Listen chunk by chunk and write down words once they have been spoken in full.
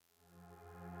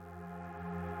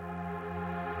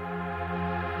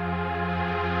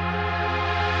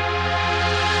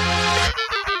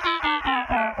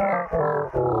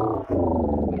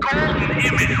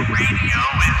Image Radio is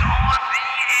on the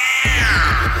air.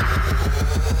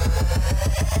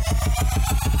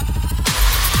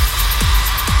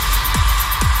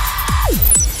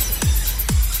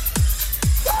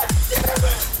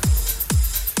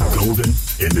 Golden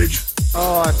Image.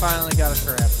 Oh, I finally got a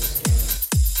crap this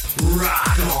game.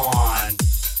 Rock on.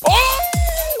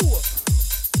 Oh!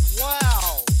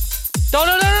 Wow.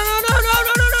 No.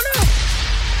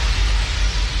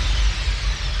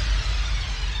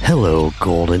 Hello,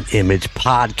 Golden Image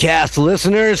podcast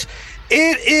listeners.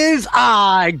 It is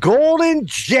I, Golden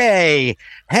J,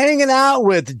 hanging out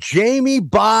with Jammie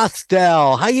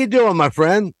Bosstel. How you doing, my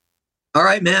friend? All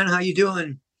right, man. How you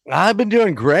doing? I've been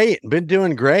doing great.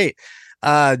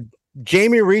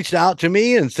 Jammie reached out to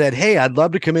me and said, hey, I'd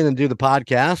love to come in and do the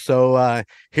podcast. So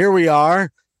here we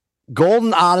are.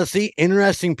 Golden Odyssey,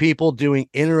 interesting people doing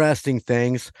interesting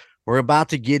things. We're about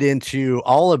to get into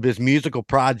all of his musical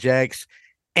projects,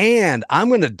 and I'm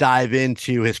going to dive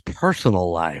into his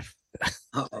personal life.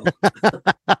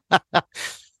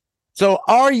 So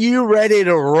are you ready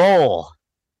to roll?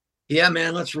 Yeah,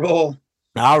 man. Let's roll.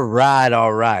 All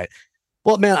right.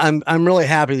 Well, man, I'm really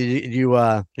happy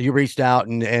that you reached out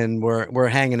and we're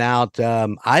hanging out.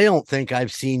 I don't think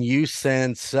I've seen you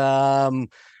since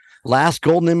last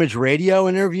Golden Image Radio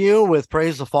interview with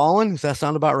Praise the Fallen. Does that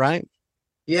sound about right?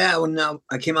 Yeah. Well, no,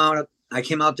 I came out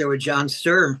there with John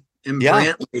Sturr and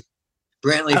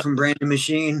Brantley from Branding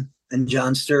Machine, and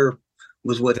John Sturr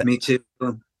was with me too.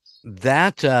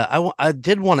 That I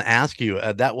did want to ask you.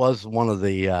 That was one of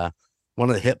the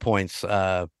hit points.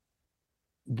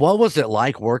 What was it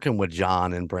like working with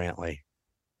John and Brantley?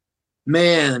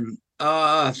 Man,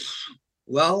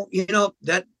 well,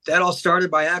 that all started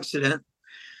by accident.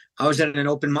 I was at an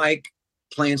open mic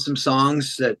playing some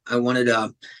songs that I wanted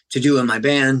to do in my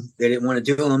band. They didn't want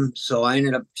to do them, so I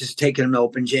ended up just taking them to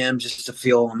open jam just to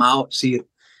feel them out, see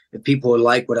if people would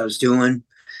like what I was doing.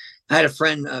 I had a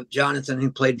friend, Jonathan,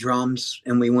 who played drums,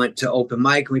 and we went to open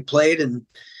mic and we played. And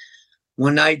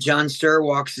one night, John Sturr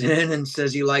walks in and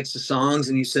says he likes the songs,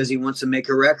 and he says he wants to make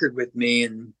a record with me.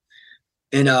 And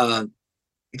he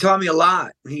taught me a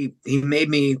lot. He made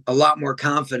me a lot more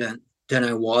confident than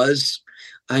I was.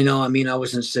 I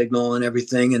was in Signal and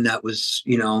everything, and that was,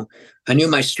 I knew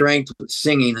my strength with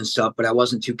singing and stuff, but I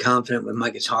wasn't too confident with my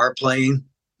guitar playing.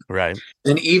 Right.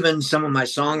 And even some of my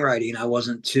songwriting, I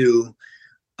wasn't too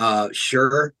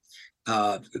sure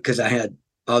because I had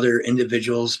other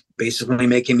individuals basically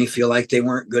making me feel like they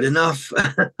weren't good enough.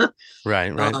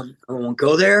 Right. I won't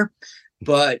go there,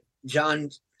 but John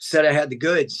said I had the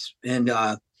goods. And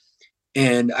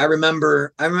I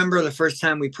remember the first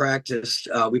time we practiced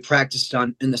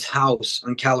in this house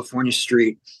on California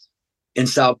Street in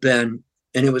South Bend.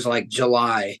 And it was like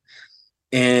July.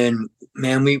 And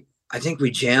man, I think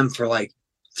we jammed for like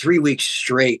 3 weeks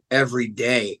straight every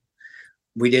day.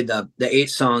 We did the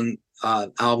 8-song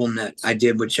album that I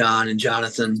did with John and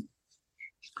Jonathan.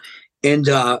 And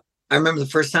I remember the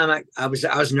first time I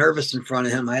was nervous in front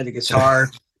of him. I had the guitar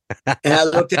and I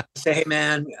looked at him and said, hey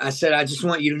man, I said, I just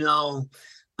want you to know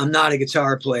I'm not a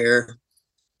guitar player.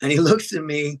 And he looks at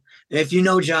me, and if you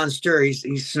know John Sturr, he's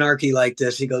snarky like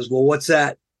this. He goes, well, what's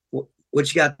that?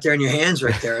 What you got there in your hands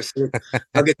right there? I said,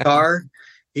 a guitar.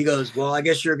 He goes, well, I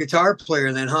guess you're a guitar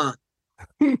player then, huh?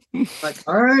 Like,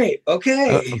 all right,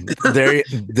 okay.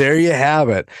 There you have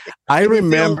it. I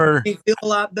remember he feel a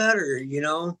lot better, He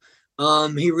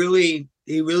really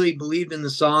believed in the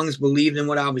songs, believed in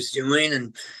what I was doing,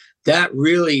 and that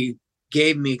really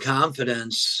gave me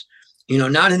confidence.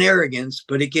 Not an arrogance,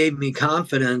 but it gave me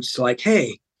confidence. Like,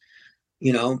 hey,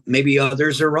 maybe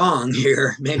others are wrong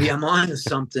here. Maybe I'm on to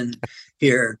something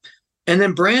here. And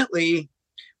then Brantley,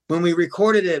 when we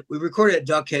recorded at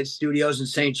Duckhead Studios in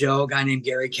St. Joe, a guy named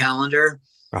Gary Callender.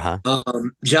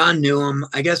 John knew him.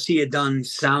 I guess he had done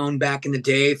sound back in the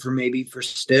day for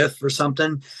Stiff or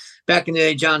something. Back in the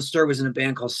day, John Sturr was in a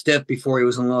band called Stiff before he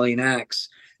was in Lillian X.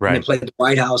 Right. And they played the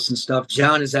White House and stuff.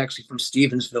 John is actually from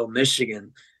Stevensville,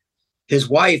 Michigan. His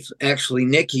wife, actually,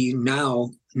 Nikki,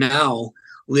 now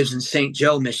lives in St.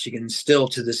 Joe, Michigan, still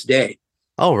to this day.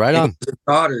 Oh, right on. His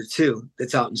daughter, too,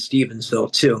 that's out in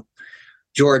Stevensville, too.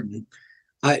 Jordan.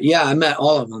 I met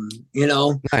all of them,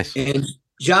 Nice. And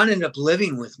John ended up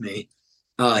living with me.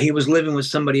 He was living with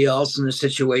somebody else, and the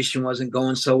situation wasn't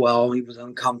going so well. He was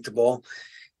uncomfortable,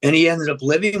 and he ended up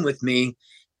living with me,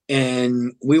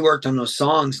 and we worked on those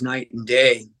songs night and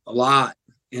day a lot.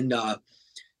 And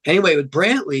anyway, with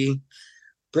Brantley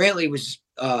was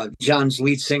John's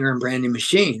lead singer in Branding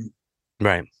Machine.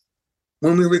 Right.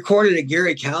 When we recorded at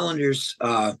Gary Callender's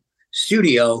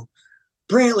studio,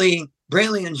 Brantley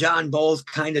and John both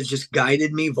kind of just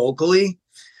guided me vocally.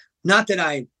 not that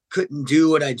I couldn't do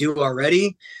what I do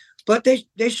already, but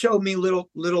they showed me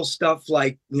little stuff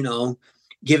like,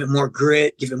 give it more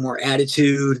grit, give it more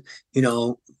attitude.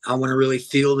 I want to really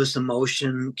feel this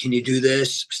emotion. Can you do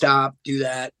this? Stop, do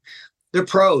that. They're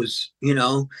pros.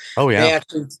 Oh yeah.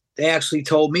 They actually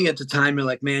told me at the time, they're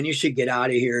like, man, you should get out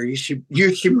of here. You should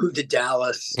move to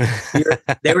Dallas.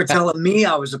 They were telling me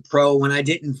I was a pro when I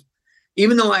didn't,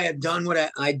 even though I had done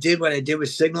what I did with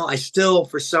Signal, I still,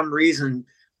 for some reason,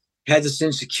 had this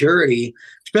insecurity,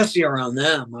 especially around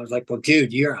them. I was like, well,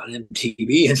 dude, you're on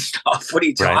MTV and stuff. What are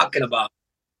you Right. talking about?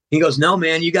 He goes, no,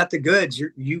 man, you got the goods.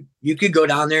 You could go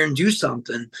down there and do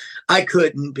something. I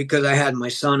couldn't because I had my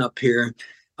son up here.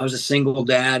 I was a single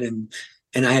dad and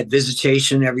I had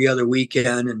visitation every other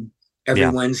weekend and every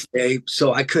Yeah. Wednesday.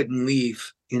 So I couldn't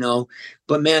leave,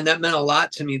 but man, that meant a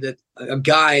lot to me that a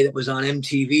guy that was on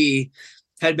MTV,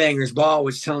 Headbangers Ball,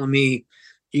 was telling me,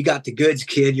 you got the goods,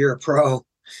 kid. You're a pro.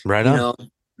 Right on.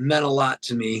 Meant a lot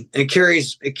to me. It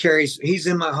carries, he's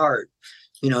in my heart.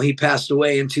 He passed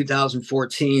away in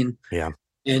 2014. Yeah.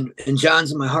 And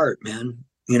John's in my heart, man.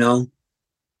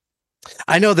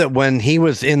 I know that when he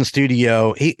was in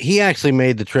studio, he actually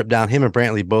made the trip down. Him and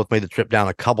Brantley both made the trip down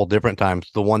a couple different times.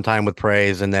 The one time with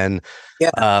Praise, and then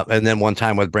one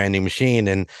time with Brand New Machine.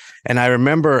 And I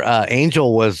remember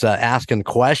Angel was asking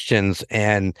questions,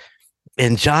 and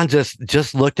John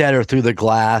just looked at her through the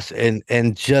glass, and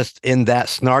just in that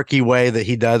snarky way that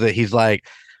he does it, he's like,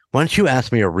 why don't you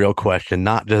ask me a real question,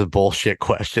 not just bullshit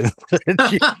questions? And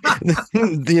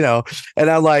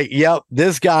I'm like, yep,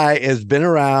 this guy has been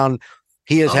around.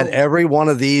 He has had every one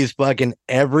of these fucking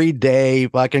everyday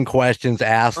fucking questions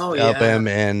asked of him.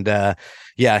 And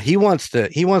he wants to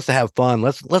have fun.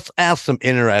 Let's ask some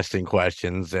interesting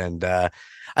questions. And I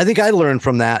think I learned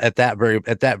from that at that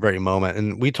very moment.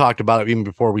 And we talked about it even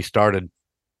before we started.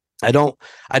 I don't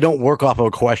work off of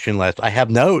a question list. I have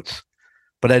notes,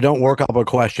 but I don't work off a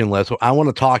question list. I want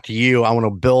to talk to you. I want to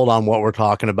build on what we're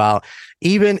talking about,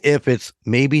 even if it's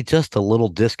maybe just a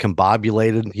little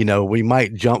discombobulated. We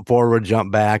might jump forward,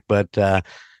 jump back, but I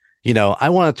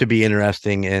want it to be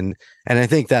interesting, and I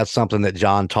think that's something that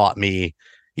John taught me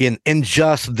in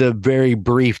just the very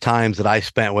brief times that I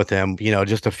spent with him.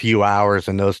 Just a few hours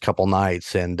in those couple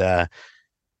nights, and but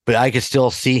I could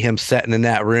still see him sitting in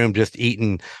that room just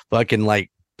eating fucking like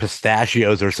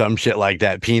pistachios or some shit like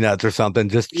that, peanuts or something,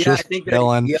 just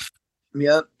chilling.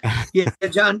 Yep.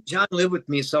 John lived with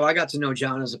me, so I got to know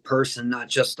John as a person, not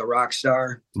just the rock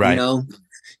star, right?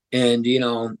 And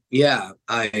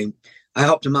I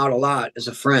helped him out a lot as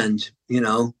a friend.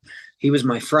 He was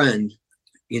my friend.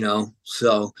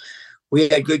 So we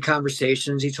had good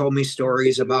conversations. He told me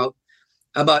stories about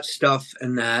stuff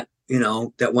and that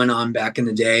that went on back in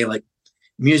the day, like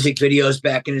music videos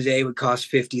back in the day would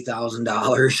cost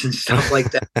 $50,000 and stuff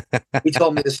like that. He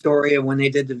told me the story of when they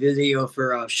did the video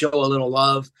for Show a Little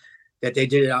Love, that they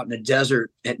did it out in the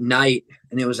desert at night,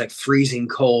 and it was like freezing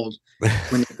cold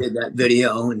when they did that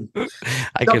video. And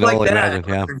I can only imagine.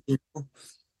 Yeah.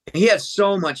 He had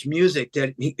so much music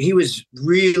that he was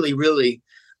really, really,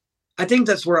 I think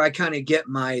that's where I kind of get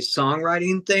my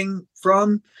songwriting thing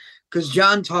from, because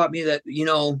John taught me that,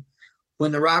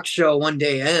 when the rock show one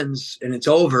day ends and it's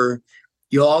over,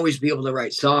 you'll always be able to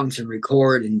write songs and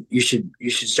record, and you should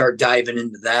start diving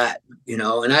into that,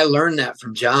 and I learned that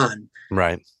from John,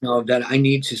 right? That I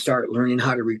need to start learning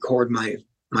how to record my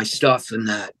stuff and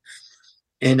that.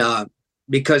 And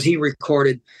because he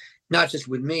recorded not just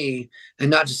with me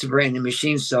and not just the Brand New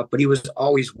Machine stuff, but he was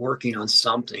always working on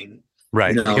something,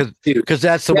 right? Because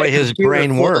that's the way his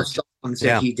brain works.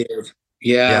 That he did.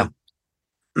 Yeah.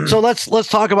 So let's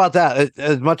talk about that.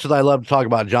 As much as I love to talk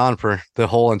about John for the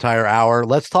whole entire hour,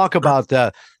 let's talk about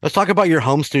your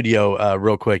home studio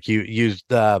real quick. You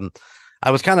used I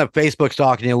was kind of Facebook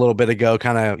stalking you a little bit ago,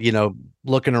 kind of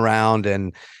looking around,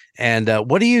 and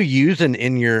what are you using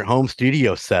in your home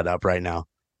studio setup right now?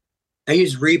 I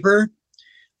use Reaper.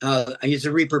 I use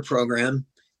the Reaper program.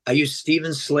 I use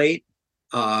Steven Slate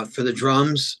for the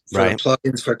drums, for the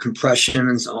plugins, for compression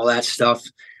and all that stuff.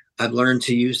 I've learned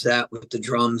to use that with the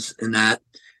drums and that.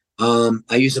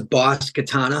 I use a Boss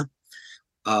Katana,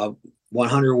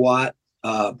 100 watt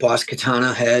Boss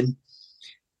Katana head.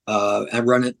 I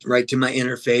run it right to my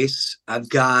interface. I've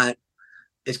got,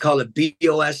 it's called a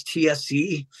BOS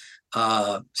TSC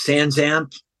Sans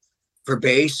amp for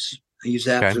bass. I use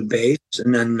that for bass,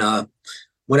 and then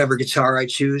whatever guitar I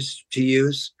choose to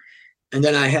use. And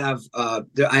then I have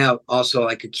also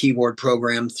like a keyboard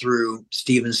program through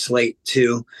Steven Slate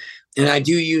too. And I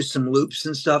do use some loops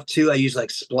and stuff too. I use like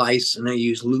Splice, and I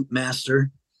use Loop Master.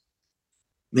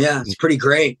 Yeah, it's pretty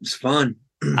great. It's fun.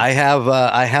 I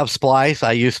have Splice.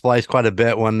 I use Splice quite a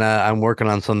bit when I'm working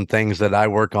on some things that I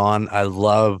work on. I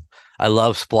love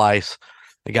Splice.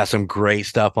 I got some great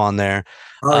stuff on there.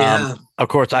 Oh yeah. Of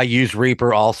course, I use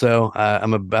Reaper also.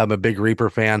 I'm a big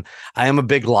Reaper fan. I am a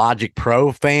big Logic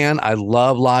Pro fan. I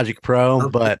love Logic Pro, Okay.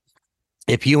 but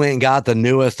if you ain't got the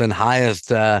newest and highest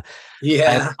Yeah.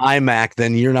 iMac,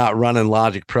 then you're not running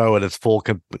Logic Pro at its full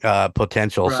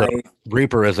potential. So Right.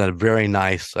 Reaper is a very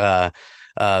nice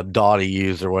DAW to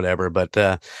use or whatever.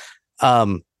 But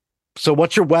um, so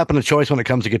what's your weapon of choice when it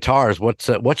comes to guitars? What's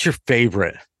your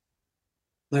favorite?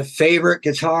 My favorite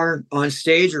guitar on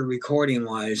stage or recording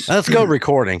wise? Let's go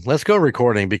recording. Let's go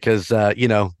recording because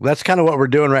that's kind of what we're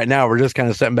doing right now. We're just kind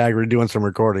of sitting back. We're doing some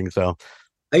recording. So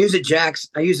I use a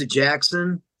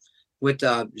Jackson with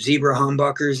zebra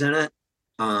humbuckers in it.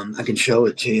 I can show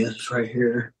it to you. It's right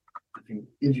here.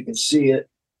 If you can see it.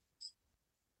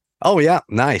 oh yeah,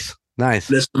 nice.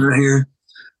 This one right here.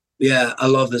 Yeah, I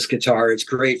love this guitar. It's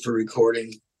great for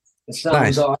recording. It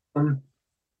sounds Nice. awesome.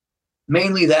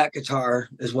 Mainly that guitar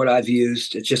is what I've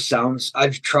used. It just sounds.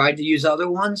 I've tried to use other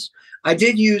ones. I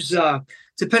did use.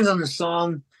 Depends on the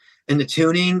song and the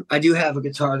tuning. I do have a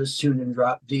guitar that's tuned in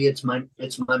drop D. It's my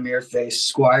mirror face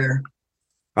Squire.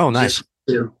 Oh, nice.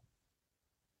 Yeah.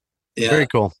 Very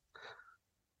cool.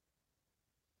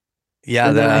 Yeah,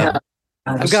 And then I have a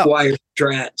I've got Squire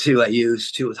Strat too. I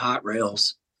use too with hot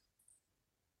rails.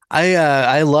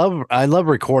 I love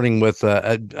recording with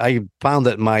I found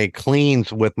that my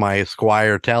cleans with my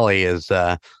Squire Telly is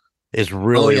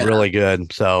really yeah. really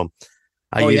good. So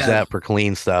I use Yeah. that for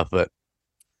clean stuff. But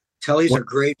Tellys are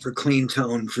great for clean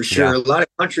tone for sure. Yeah. A lot of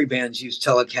country bands use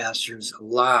Telecasters a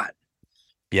lot.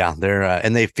 yeah, they're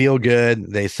and they feel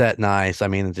good. They set nice. I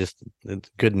mean, it's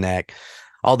good neck.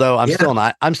 Although I'm Yeah.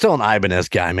 still an Ibanez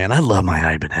guy, man. I love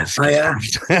my Ibanez. Oh, yeah.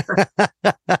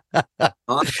 guitars.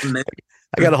 Awesome, man.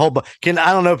 I got a whole I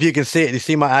don't know if you can see it. You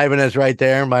see my Ibanez right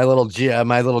there, my little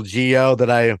Geo that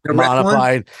I The red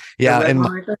modified. Yeah, The red and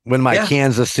one right there? when my Yeah.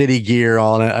 Kansas City gear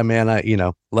on it. I mean, I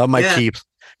love my Yeah. Chiefs.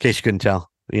 In case you couldn't tell,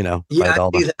 Yeah, by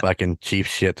all I see the that. fucking Chief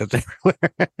shit that's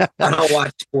everywhere. I don't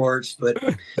watch sports, but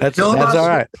That's no, all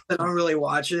right. I don't really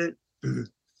watch it.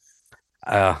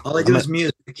 All I I'm do a, is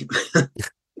music.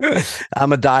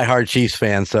 I'm a diehard Chiefs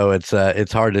fan, so it's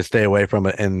hard to stay away from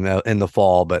it in the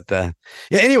fall. But yeah.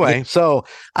 Anyway, so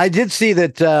I did see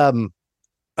that.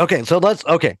 Okay, so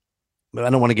okay. But I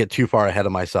don't want to get too far ahead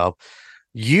of myself.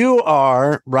 You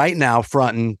are right now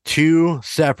fronting two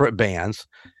separate bands.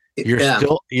 You're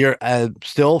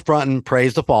still fronting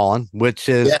Praise the Fallen, which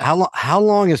is Yeah. how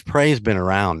long has Praise been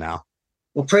around now?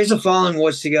 Well, Praise the Fallen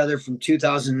was together from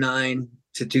 2009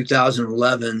 to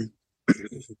 2011.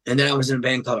 And then I was in a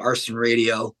band called Arson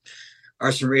Radio.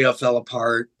 Arson Radio fell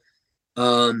apart.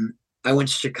 I went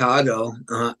to Chicago.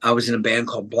 I was in a band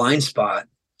called Blind Spot.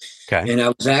 Okay. And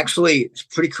it's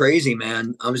pretty crazy,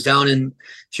 man. I was down in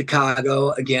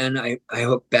Chicago again. I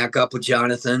hooked back up with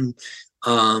Jonathan.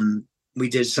 We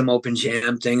did some open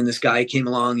jam thing, and this guy came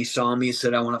along. He saw me, he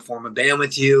said, "I want to form a band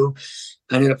with you."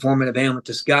 I ended up forming a band with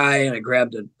this guy, and I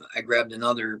grabbed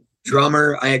another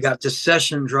drummer. I got this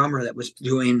session drummer that was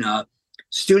doing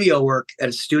studio work at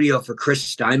a studio for Chris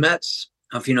Steinmetz.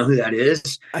 If you know who that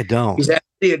is. I don't. He's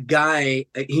actually a guy.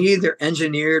 He either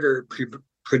engineered or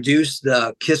produced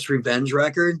the Kiss Revenge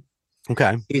record.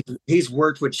 Okay. He's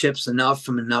worked with Chips Enough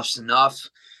from Enough's Enough.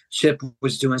 Chip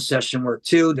was doing session work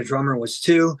too. The drummer was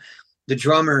too. The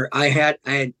drummer I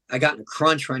got in a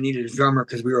crunch where I needed a drummer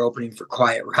because we were opening for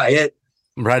Quiet Riot.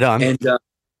 Right on. And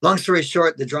long story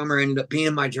short, the drummer ended up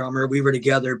being my drummer. We were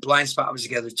together. Blind Spot was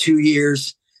together 2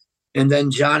 years. And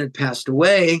then John had passed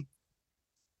away.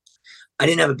 I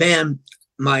didn't have a band.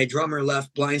 My drummer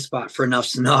left Blind Spot for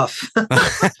Enough's Enough. I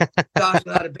was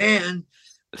without a band,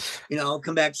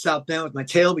 come back to South Bend with my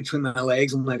tail between my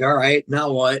legs. I'm like, all right,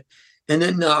 now what? And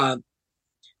then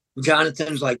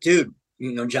Jonathan's like, dude,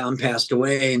 John passed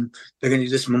away and they're going to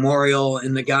do this memorial.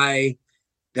 And the guy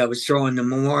that was throwing the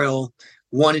memorial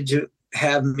wanted to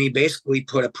have me basically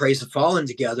put a Praise the Fallen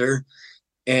together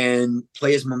and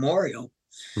play his memorial.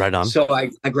 Right on. So I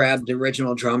grabbed the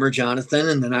original drummer, Jonathan,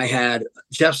 and then I had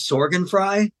Jeff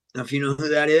Sorgenfry. Now, if you know who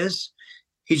that is,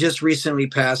 he just recently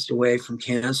passed away from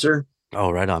cancer. Oh,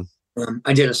 right on.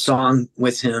 I did a song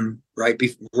with him right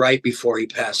before he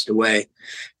passed away.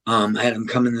 I had him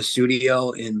come in the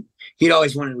studio, and he'd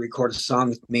always wanted to record a song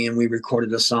with me, and we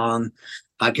recorded a song.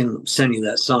 I can send you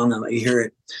that song. I'll let you hear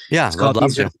it. Yeah, it's called I'd love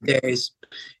These Are to. the Days.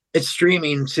 It's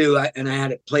streaming too, and I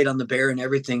had it played on the Bear and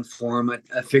everything for him.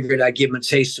 I figured I'd give him a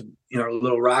taste of, a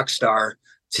little rock star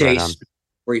taste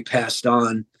where he passed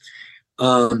on.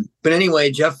 But anyway,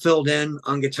 Jeff filled in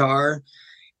on guitar,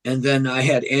 And then I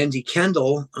had Andy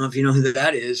Kendall. I don't know if you know who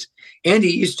that is. Andy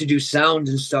used to do sound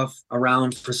and stuff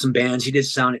around for some bands. He did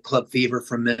sound at Club Fever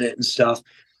for a minute and stuff,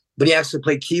 but he actually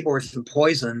played keyboards in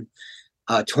Poison,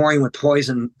 touring with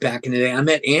Poison back in the day. I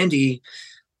met Andy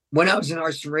when I was in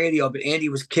Arson Radio, but Andy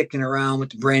was kicking around with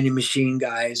the Branding Machine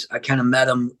guys. I kind of met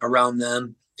him around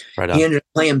them. Right He on. ended up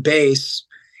playing bass,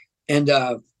 and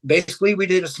basically we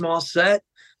did a small set.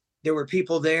 There were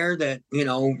people there that, you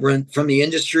know, were from the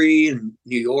industry in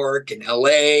New York and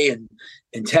LA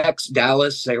and Texas,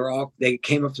 Dallas. They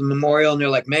came up to Memorial and they're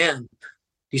like, man,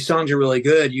 these songs are really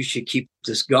good. You should keep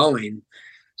this going.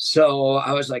 So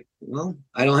I was like, well,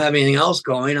 I don't have anything else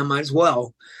going. I might as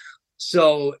well.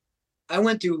 So I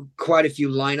went through quite a few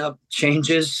lineup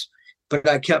changes, but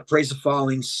I kept Praise the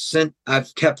Fallen.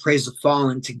 I've kept Praise the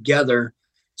Fallen together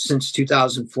since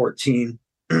 2014.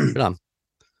 Good on.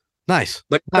 Nice.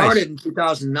 But it Nice. started in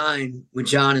 2009 with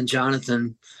John and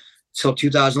Jonathan till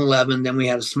 2011. Then we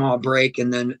had a small break,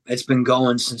 and then it's been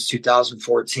going since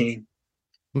 2014.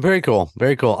 Very cool.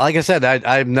 Very cool. Like I said,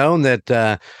 I've known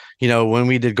that, you know, when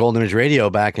we did Golden Image Radio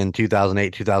back in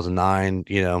 2008, 2009,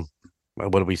 you know,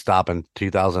 what did we stop in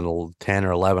 2010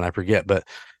 or 11? I forget, but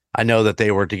I know that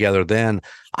they were together then.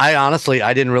 I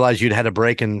didn't realize you'd had a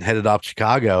break and headed off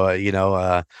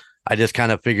Chicago. I just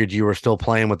kind of figured you were still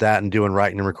playing with that and doing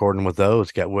writing and recording with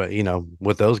those,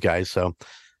 with those guys. So,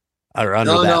 or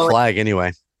under that flag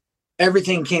anyway.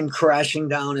 Everything came crashing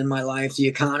down in my life. The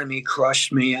economy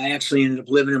crushed me. I actually ended up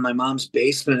living in my mom's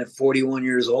basement at 41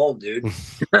 years old, dude.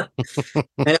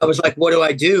 And I was like, what do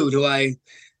I do? Do I,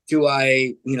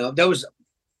 that was,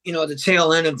 the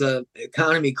tail end of the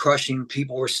economy crushing.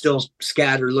 People were still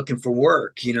scattered looking for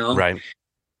work, Right.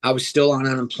 I was still on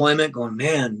unemployment going,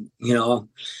 man,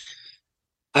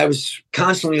 I was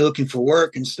constantly looking for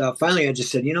work and stuff. Finally, I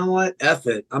just said, you know what? F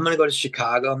it. I'm going to go to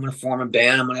Chicago. I'm going to form a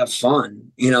band. I'm going to have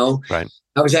fun, Right.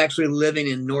 I was actually living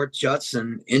in North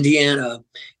Judson, Indiana,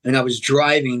 and I was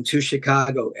driving to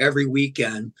Chicago every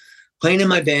weekend, playing in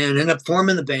my band, ended up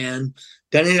forming the band,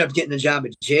 then ended up getting a job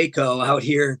at Jayco out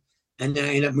here. And then I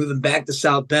ended up moving back to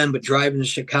South Bend, but driving to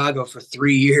Chicago for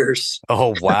 3 years.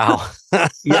 Oh, wow.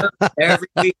 Yeah. Every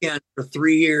weekend for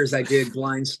 3 years, I did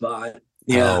Blind Spot.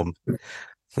 Yeah.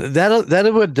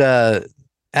 That would,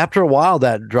 after a while,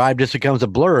 that drive just becomes a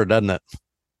blur, doesn't it?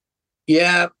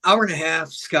 Yeah. Hour and a half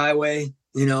Skyway,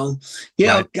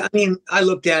 Right. I mean, I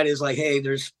looked at it as like, hey,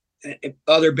 there's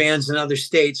other bands in other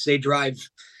states. They drive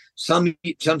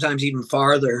sometimes even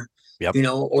farther. Yep.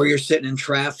 Or you're sitting in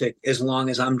traffic as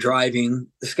long as I'm driving.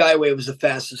 The Skyway was the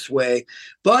fastest way.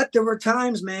 But there were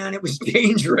times, man, it was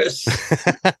dangerous.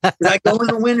 I go in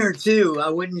the winter too. I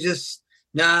wouldn't just,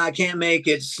 I can't make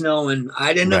it, snowing.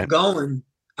 I'd end up going.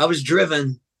 I was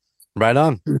driven. Right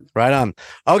on. Right on.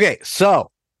 Okay.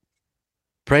 So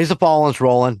Praise the Fallen's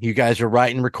rolling. You guys are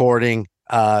writing, recording.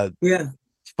 Yeah.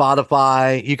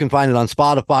 Spotify. You can find it on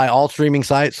Spotify, all streaming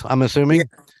sites, I'm assuming. Yeah.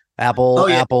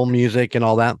 Apple Music and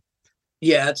all that.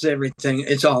 Yeah, it's everything.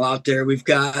 It's all out there. We've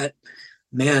got,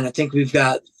 I think we've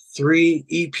got 3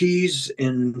 EPs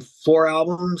and 4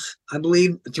 albums, I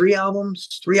believe. 3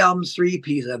 albums, 3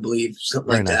 EPs, I believe,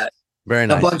 something like that. Very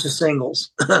nice. A bunch of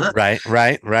singles. Right.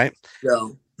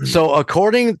 So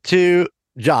according to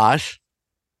Josh,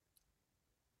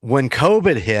 when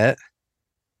COVID hit,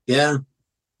 yeah,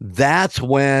 that's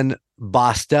when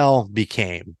Bosstel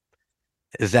became.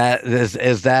 Is that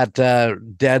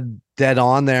dead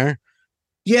on there?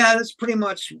 Yeah, that's pretty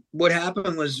much what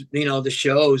happened was, the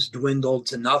shows dwindled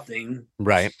to nothing.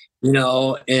 Right.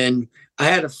 And I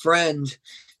had a friend,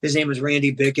 his name was Randy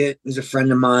Bickett, who's a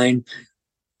friend of mine.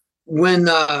 When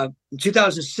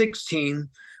 2016,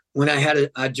 when I had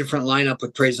a different lineup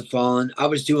with Praise the Fallen, I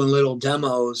was doing little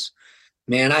demos.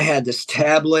 Man, I had this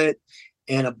tablet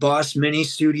and a Boss Mini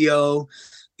Studio,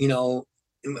 a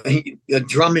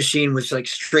drum machine was like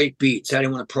straight beats. I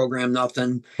didn't want to program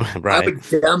nothing. Right. I would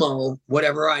demo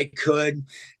whatever I could.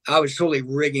 I was totally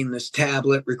rigging this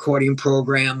tablet recording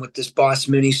program with this Boss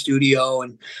Mini Studio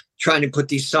and trying to put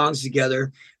these songs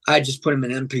together. I just put them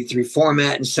in MP3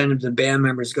 format and send them to band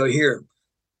members. Go, here,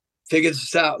 figure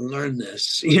this out and learn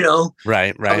this.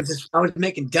 Right. I was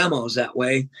making demos that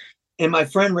way. And my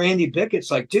friend Randy Bickett's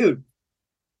like, dude,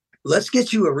 let's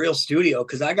get you a real studio,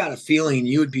 because I got a feeling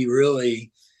you would be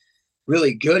really,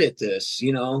 really good at this,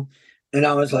 And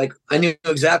I was like, I knew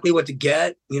exactly what to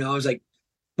get. I was like,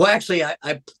 well, actually,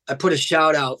 I put a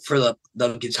shout out for the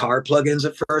guitar plugins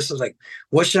at first. I was like,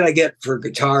 what should I get for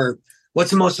guitar? What's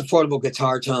the most affordable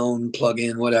guitar tone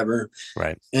plugin, whatever.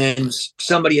 Right. And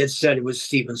somebody had said it was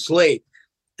Stephen Slate.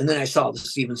 And then I saw the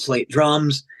Stephen Slate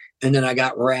drums. And then I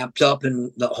got wrapped up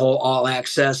in the whole All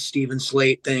Access Stephen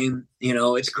Slate thing. You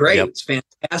know, it's great. Yep. It's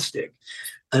fantastic.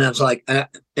 And I was like, and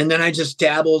then I just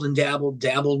dabbled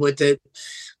with it.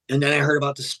 And then I heard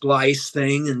about the Splice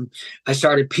thing, and I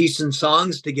started piecing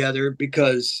songs together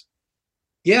because,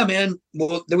 yeah, man.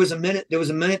 Well, there was a minute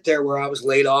there where I was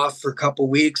laid off for a couple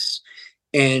weeks,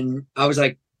 and I was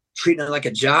like treating it like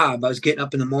a job. I was getting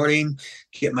up in the morning,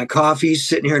 getting my coffee,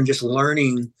 sitting here and just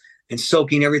learning and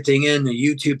soaking everything in, the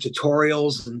YouTube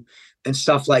tutorials and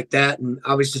stuff like that. And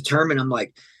I was determined. I'm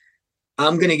like,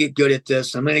 I'm going to get good at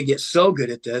this. I'm going to get so good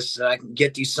at this that I can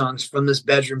get these songs from this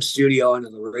bedroom studio onto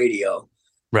the radio.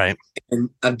 Right. And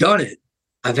I've done it.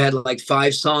 I've had like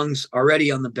 5 songs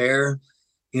already on the Bear,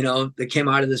 you know, that came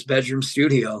out of this bedroom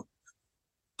studio.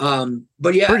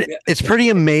 But yeah, it's pretty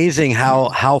amazing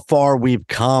how far we've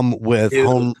come with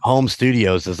home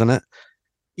studios, isn't it?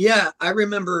 Yeah, I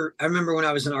remember when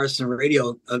I was in Arson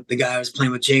Radio, the guy I was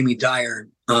playing with, Jamie Dyer.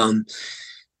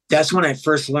 That's when I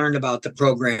first learned about the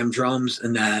program drums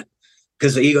and that,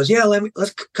 because he goes, yeah,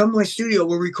 let's come to my studio.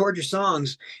 We'll record your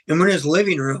songs. And we're in his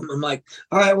living room. I'm like,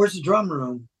 all right, where's the drum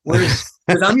room? Because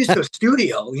I'm used to a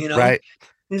studio, you know? Right.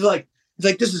 He's like,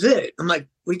 this is it. I'm like,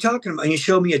 what are you talking about? And he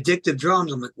showed me Addictive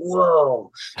Drums. I'm like,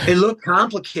 whoa, it looked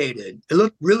complicated. It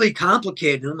looked really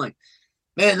complicated. And I'm like,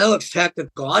 man, that looks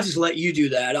technical. I'll just let you do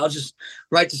that. I'll just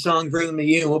write the song, bring them to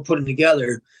you, and we'll put them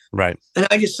together. Right. And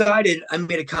I decided, I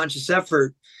made a conscious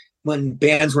effort when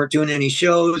bands weren't doing any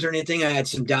shows or anything. I had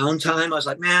some downtime. I was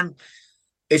like, man,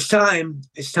 it's time.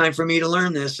 It's time for me to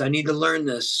learn this. I need to learn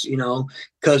this, you know,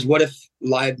 because what if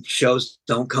live shows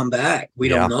don't come back? We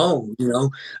don't know, you know.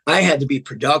 I had to be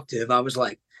productive. I was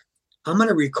like, I'm going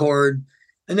to record.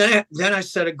 And then I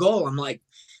set a goal. I'm like,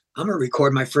 I'm going to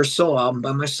record my first solo album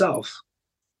by myself.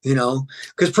 You know,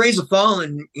 because Praise the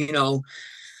Fallen, you know,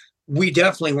 we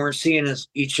definitely weren't seeing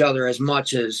each other as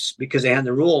much as, because they had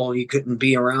the rule you couldn't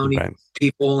be around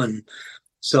people, and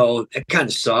so it kind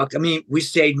of sucked. I mean, we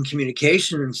stayed in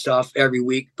communication and stuff every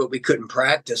week, but we couldn't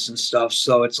practice and stuff.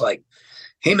 So it's like,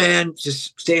 hey man,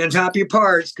 just stay on top of your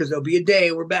parts, because there'll be a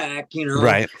day we're back, you know.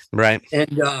 Right.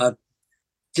 And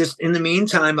just in the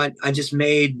meantime, I just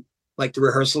made, like, the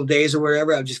rehearsal days or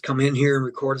whatever, I'd just come in here and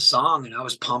record a song, and I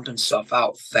was pumping stuff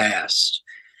out fast.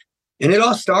 And it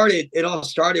all started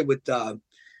with,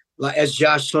 as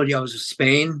Josh told you, I was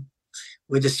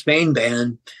with the Spain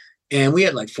band, and we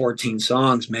had like 14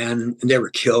 songs, man, and they were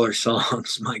killer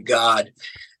songs. My God.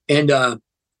 And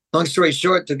long story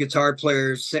short, the guitar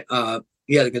player,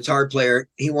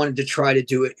 he wanted to try to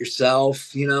do it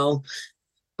yourself, you know,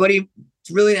 but he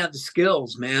really didn't have the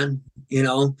skills, man, you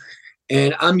know.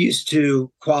 And I'm used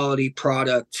to quality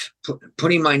product,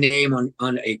 putting my name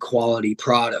on a quality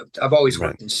product. I've always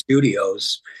worked in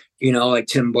studios, you know, like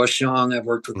Tim Bushong. I've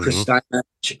worked with Chris Steiner in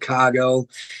Chicago.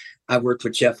 I've worked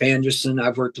with Jeff Anderson.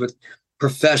 I've worked with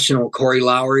professional Corey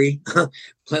Lowry,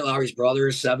 Clint Lowry's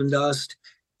brother, Seven Dust.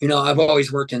 You know, I've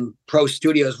always worked in pro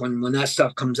studios when that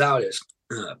stuff comes out, it's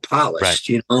polished,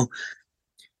 you know.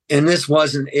 And this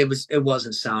wasn't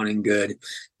sounding good.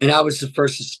 And I was the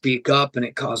first to speak up, and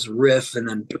it caused a riff, and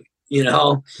then, you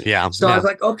know. So I was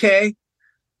like, okay.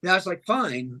 Now it's like,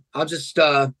 fine, I'll just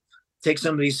take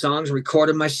some of these songs and record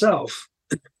them myself.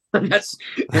 and that's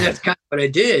kind of what I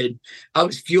did. I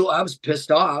was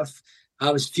pissed off. I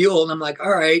was fueled. I'm like,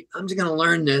 all right, I'm just gonna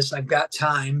learn this. I've got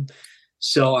time.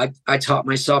 So I taught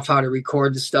myself how to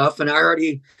record the stuff, and I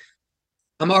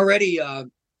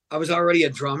was already a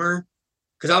drummer,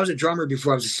 because I was a drummer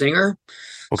before I was a singer.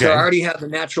 Okay. So I already have the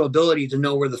natural ability to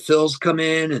know where the fills come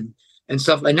in and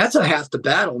stuff. And that's half the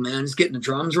battle, man, is getting the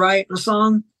drums right in a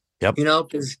song. Yep. You know,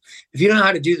 because if you don't know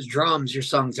how to do the drums, your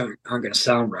songs aren't going to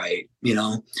sound right, you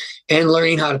know, and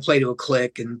learning how to play to a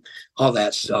click and all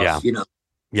that stuff, you know.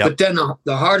 Yep. But then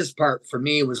the hardest part for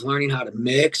me was learning how to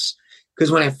mix.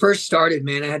 Because when I first started,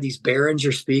 man, I had these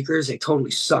Behringer speakers. They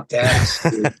totally sucked ass,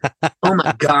 dude. Oh,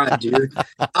 my God, dude.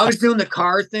 I was doing the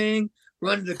car thing,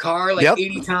 running the car like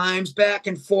 80 times back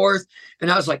and forth.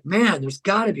 And I was like, man, there's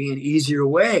got to be an easier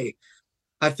way.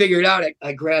 I figured out,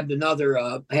 I grabbed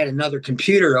I had another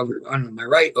computer over on my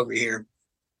right over here.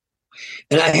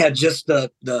 And I had just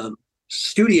the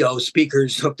studio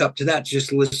speakers hooked up to that, just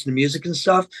to listen to music and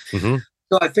stuff. Mm-hmm.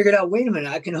 So I figured out, wait a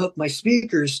minute, I can hook my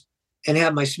speakers and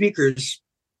have my speakers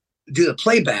do the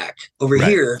playback over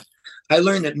here. I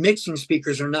learned that mixing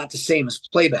speakers are not the same as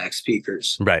playback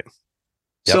speakers. Right.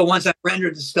 Yep. So once I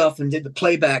rendered the stuff and did the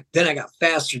playback, then I got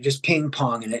faster, just ping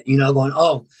ponging it, you know, going,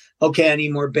 oh, okay, I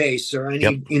need more bass, or I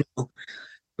need, you know.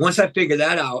 Once I figured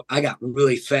that out, I got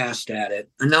really fast at it.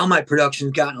 And now my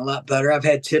production's gotten a lot better. I've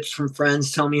had tips from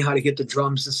friends tell me how to get the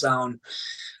drums to sound.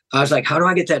 I was like, how do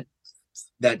I get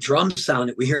that drum sound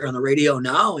that we hear on the radio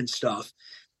now and stuff.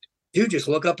 Dude, just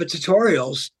look up at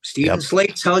tutorials. Stephen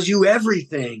Slate tells you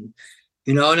everything,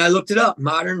 and I looked it up.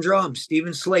 Modern drums,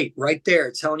 Stephen Slate, right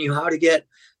there, telling you how to get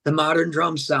the modern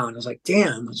drum sound. I was like,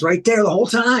 damn, it's right there the whole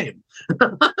time.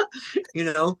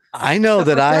 I know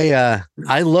that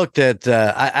I looked at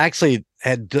I actually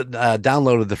had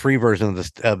downloaded the free version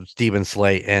of Stephen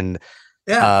Slate, and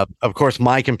of course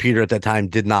my computer at that time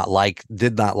did not like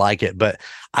it, but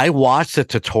I watched the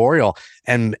tutorial,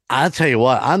 and I'll tell you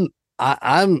what,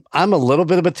 I'm a little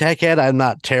bit of a tech head. I'm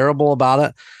not terrible about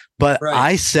it, but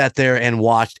I sat there and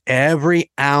watched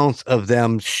every ounce of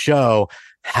them show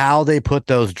how they put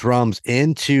those drums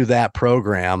into that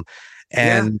program.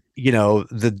 And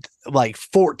the like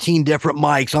 14 different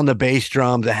mics on the bass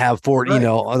drums that have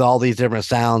all these different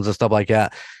sounds and stuff like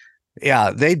that.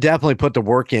 Yeah, they definitely put the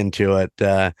work into it.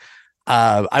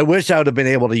 I wish I would have been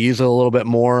able to use it a little bit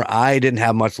more. I didn't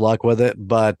have much luck with it,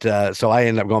 but so I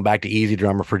ended up going back to Easy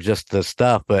Drummer for just this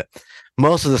stuff. But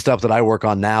most of the stuff that I work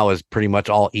on now is pretty much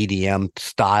all EDM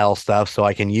style stuff. So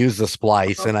I can use the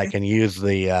splice and I can use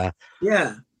the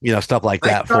stuff like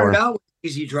that. I started out with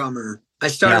Easy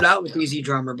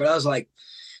Drummer, but I was like,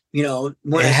 when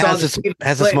it has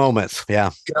its moments.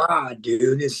 Yeah. God,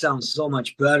 dude, it sounds so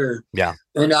much better. Yeah.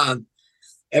 And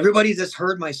everybody that's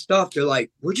heard my stuff, they're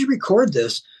like, where'd you record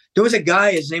this? There was a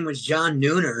guy, his name was John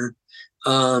Nooner.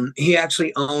 He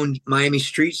actually owned Miami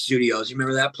Street Studios. You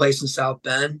remember that place in South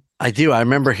Bend? I do. I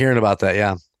remember hearing about that.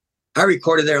 Yeah. I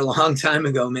recorded there a long time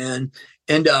ago, man.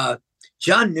 And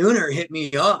John Nooner hit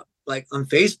me up like on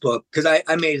Facebook because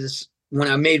I made this. When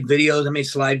I made videos, I made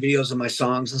slide videos of my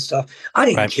songs and stuff. I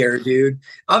didn't care, dude.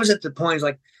 I was at the point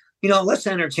like, let's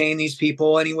entertain these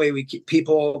people anyway.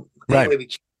 People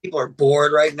are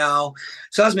bored right now.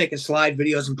 So I was making slide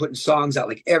videos and putting songs out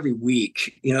like every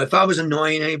week. If I was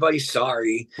annoying anybody,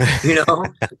 sorry.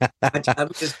 I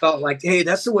just felt like, hey,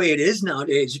 that's the way it is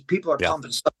nowadays. People are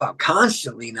pumping stuff out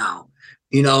constantly now.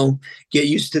 Get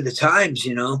used to the times.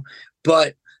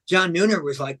 But John Nooner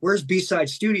was like, "Where's B-Side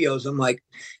Studios?" I'm like,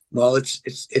 well, it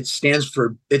stands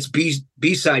for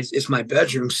B-Sides. It's my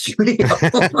bedroom studio.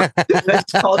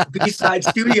 It's called B-Side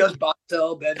Studios,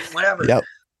 Bosstel, bedroom, whatever.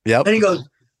 Yep. And he goes,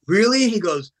 really? He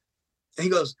goes,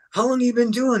 how long have you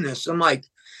been doing this? I'm like,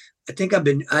 I think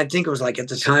it was like at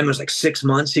the time, it was like 6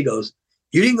 months. He goes,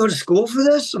 you didn't go to school for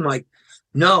this? I'm like,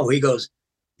 no. He goes,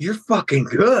 you're fucking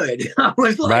good. I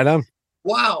was like, right on.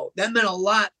 Wow, that meant a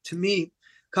lot to me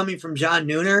coming from John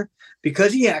Nooner,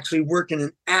 because he actually worked in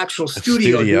an actual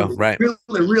studio, right?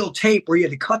 Real tape where you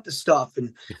had to cut the stuff.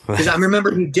 And because I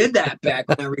remember he did that back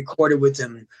when I recorded with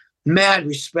him. Mad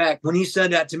respect. When he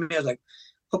said that to me, I was like,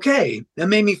 okay, that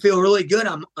made me feel really good.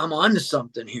 I'm on to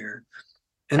something here.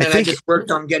 And then I just worked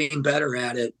on getting better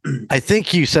at it. I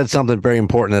think you said something very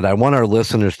important that I want our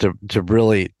listeners to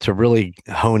really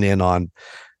hone in on,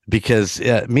 because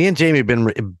me and Jammie have been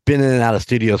in and out of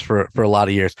studios for a lot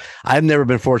of years. I've never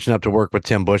been fortunate enough to work with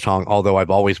Tim Bushong, although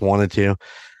I've always wanted to.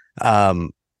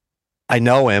 I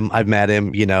know him. I've met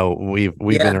him. We've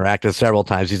interacted several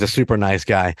times. He's a super nice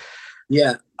guy.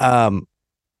 Yeah.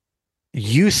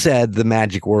 You said the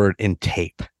magic word in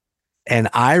tape. And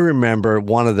I remember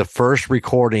one of the first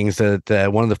recordings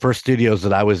that one of the first studios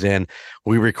that I was in,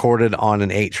 we recorded on an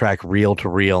 8-track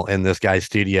reel-to-reel in this guy's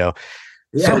studio.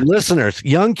 Yeah. So listeners,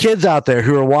 young kids out there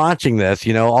who are watching this,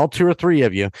 all 2 or 3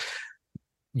 of you,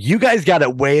 you guys got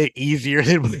it way easier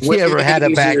than we ever had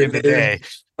it back in the day.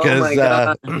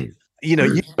 Because,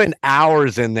 you spent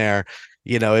hours in there.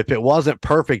 If it wasn't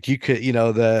perfect, you could,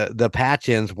 the patch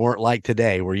ins weren't like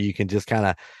today where you can just kind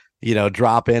of,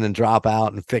 drop in and drop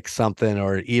out and fix something,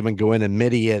 or even go in and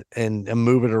MIDI it and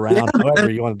move it around,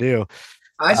 however you want to do.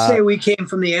 I say we came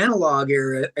from the analog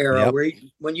era Yep. where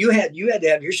when you had to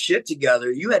have your shit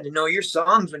together. You had to know your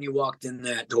songs when you walked in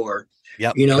that door.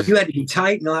 Yep. You had to be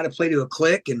tight, know how to play to a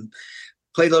click and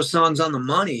play those songs on the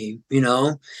money.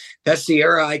 That's the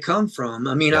era I come from.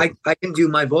 I mean, I can do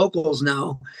my vocals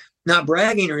now, not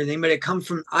bragging or anything, but I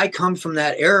come from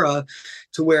that era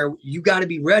to where you got to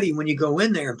be ready when you go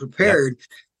in there and prepared.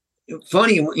 Yep.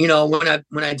 Funny,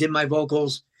 when I did my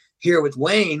vocals here with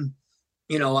Wayne,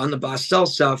 on the Bosstel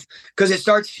stuff, because it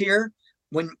starts here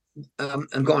when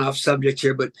I'm going off subject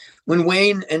here, but when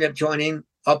Wayne ended up joining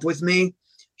up with me,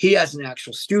 he has an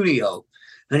actual studio,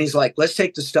 and he's like, let's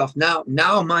take the stuff now.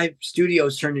 Now my studio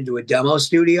is turned into a demo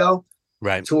studio,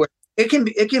 right? To where it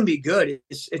can be good.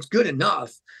 It's good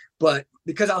enough, but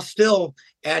because I'll still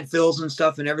add fills and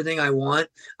stuff and everything I want,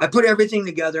 I put everything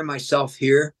together myself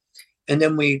here, and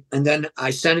then I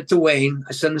send it to Wayne.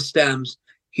 I send the stems.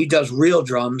 He does real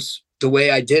drums the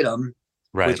way I did them,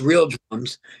 Right. with real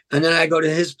drums. And then I go to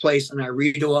his place and I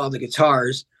redo all the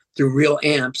guitars through real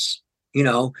amps,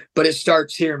 but it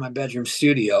starts here in my bedroom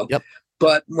studio. Yep.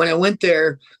 But when I went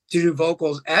there to do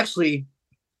vocals, actually,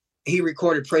 he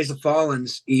recorded Praise the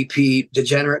Fallen's EP,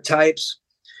 Degenerate Types.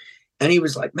 And he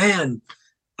was like, man,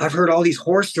 I've heard all these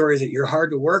horror stories that you're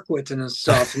hard to work with and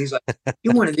stuff. And he's like,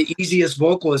 you're one of the easiest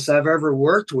vocalists I've ever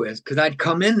worked with. Cause I'd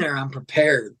come in there, I'm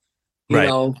prepared. Right.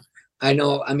 I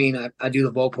know, I mean, I do the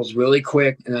vocals really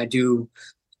quick and I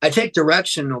take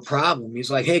direction, no problem. He's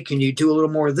like, hey, can you do a little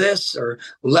more of this or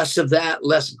less of that,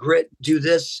 less grit, do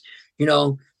this,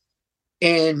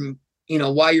 and,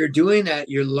 while you're doing that,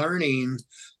 you're learning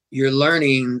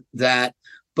that,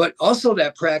 but also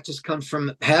that practice comes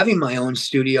from having my own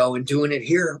studio and doing it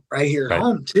right here at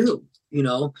home too,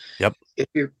 Yep. If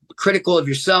you're critical of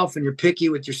yourself and you're picky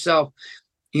with yourself,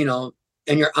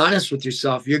 and you're honest with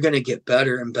yourself, you're going to get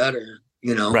better and better,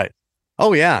 Right.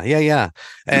 Oh yeah.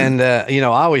 And I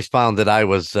always found that I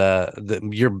was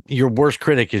your worst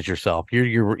critic is yourself.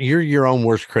 You're your own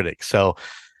worst critic. So,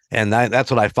 and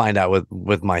that's what I find out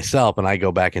with myself. And I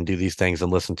go back and do these things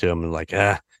and listen to them and like,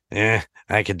 I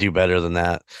could do better than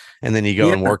that. And then you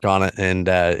go and work on it, and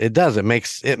it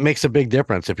makes a big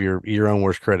difference if you're your own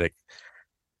worst critic.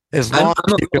 As long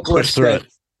as you can push through it.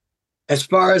 As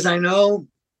far as I know,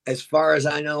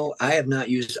 I have not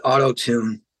used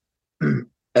auto-tune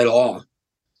at all.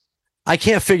 I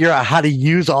can't figure out how to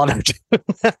use auto-tune.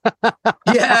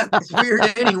 Yeah, it's weird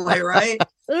anyway, right?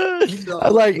 So, I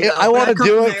want to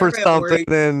do it for something,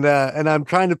 and I'm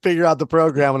trying to figure out the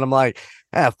program, and I'm like,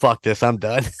 fuck this, I'm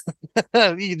done.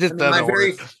 You just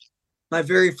my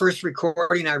very first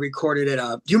recording, I recorded it.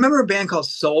 Do you remember a band called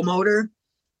Soul Motor?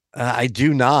 I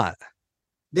do not.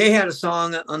 They had a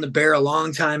song on the Bear a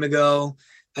long time ago.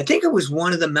 I think it was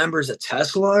one of the members of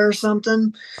Tesla or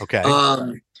something. Okay.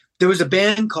 There was a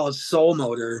band called Soul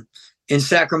Motor in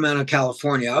Sacramento,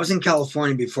 California. I was in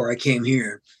California before I came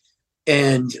here.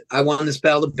 And I won this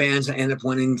battle of bands. I ended up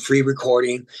winning free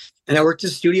recording. And I worked at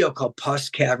a studio called Puss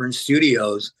Cavern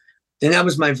Studios. And that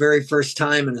was my very first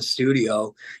time in a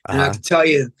studio. And I can tell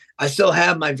you, I still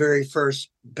have my very first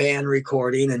band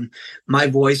recording, and my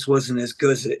voice wasn't as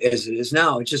good as it is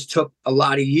now. It just took a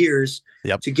lot of years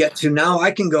to get to. Now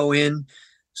I can go in,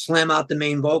 slam out the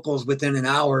main vocals within an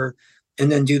hour,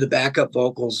 and then do the backup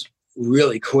vocals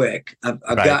really quick. I've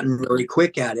gotten really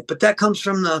quick at it. But that comes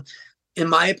from in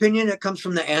my opinion, it comes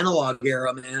from the analog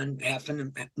era, man.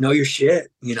 Having to know your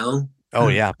shit, Oh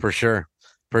yeah, for sure.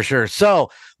 For sure.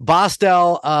 So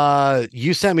Bosstel,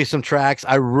 you sent me some tracks.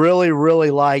 I really,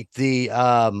 really liked the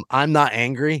I'm Not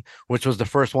Angry, which was the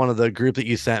first one of the group that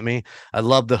you sent me. I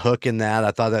love the hook in that.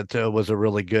 I thought that was a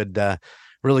really good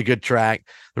track.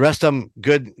 The rest of them,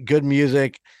 good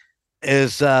music.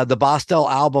 Is the Bosstel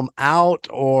album out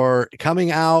or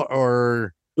coming out,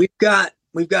 or we've got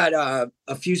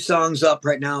a few songs up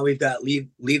right now. We've got Leave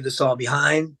This All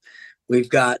Behind. We've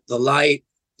got The Light.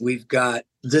 We've got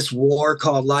This War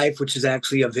Called Life, which is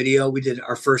actually a video. We did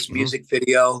our first music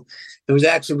video. It was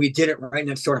actually, we did it right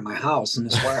next door to my house in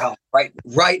this warehouse,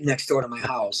 right next door to my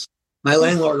house. My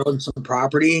landlord owns some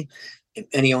property,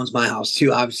 and he owns my house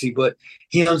too, obviously, but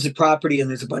he owns the property and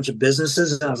there's a bunch of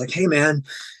businesses. And I was like, hey man,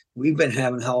 we've been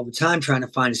having a hell of a time trying to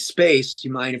find a space. Do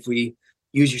you mind if we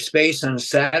use your space on a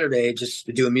Saturday just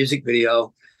to do a music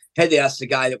video? Had to ask the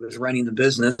guy that was running the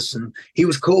business, and he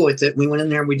was cool with it. We went in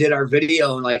there and we did our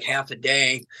video in like half a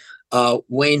day.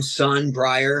 Wayne's son,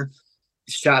 Briar,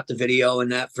 shot the video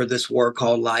and that for This War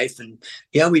Called Life. And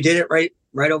yeah, we did it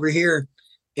right over here.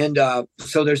 And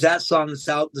so there's that song that's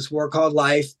out, This War Called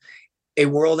Life. A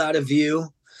World Out of View,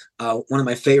 one of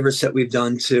my favorites that we've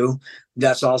done too.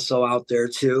 That's also out there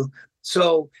too.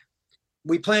 So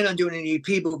we plan on doing an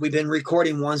EP, but we've been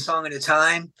recording one song at a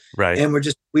time. Right. And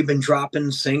we've been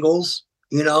dropping singles,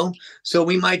 so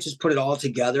we might just put it all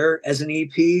together as an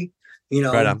EP,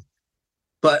 Right on.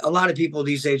 But a lot of people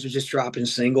these days are just dropping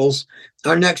singles.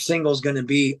 Our next single is going to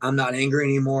be I'm Not Angry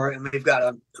Anymore. And we've got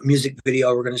a music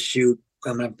video we're going to shoot.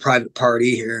 I'm going to have a private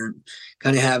party here and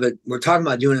kind of have it. We're talking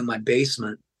about doing it in my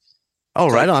basement. Oh,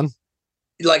 right on.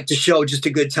 Like to show just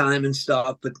a good time and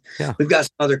stuff, but we've got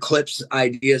some other clips,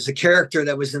 ideas. The character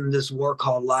that was in This War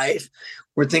Called Life,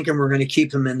 we're thinking we're going to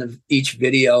keep him in each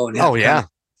video. And he'll be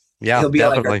definitely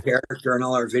like our character in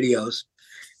all our videos,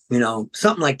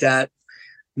 something like that.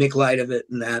 Make light of it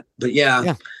and that. But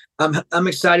I'm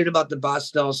excited about the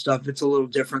Bosstel stuff. It's a little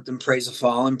different than Praise the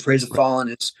Fallen. Praise the Fallen,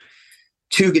 it's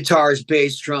 2 guitars,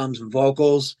 bass, drums, and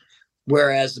vocals.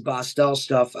 Whereas the Bosstel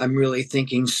stuff, I'm really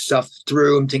thinking stuff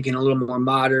through. I'm thinking a little more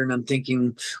modern. I'm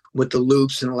thinking with the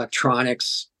loops and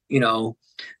electronics,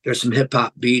 there's some hip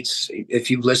hop beats. If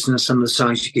you listen to some of the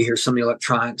songs, you can hear some of the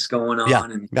electronics going Yeah.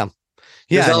 on, and Yeah.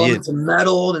 there's Yeah. elements of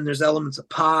metal and there's elements of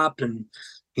pop, and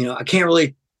I can't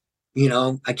really,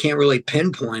 I can't really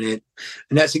pinpoint it.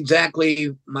 And that's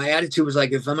exactly my attitude. Was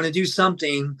like, if I'm going to do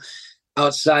something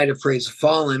outside of Praise the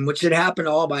Fallen, which had happened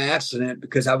all by accident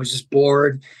because I was just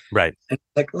bored. Right. And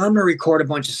like, well, I'm going to record a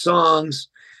bunch of songs.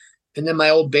 And then my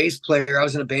old bass player, I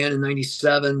was in a band in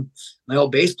 97. My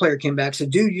old bass player came back and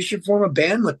said, dude, you should form a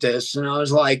band with this. And I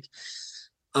was like,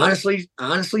 honestly,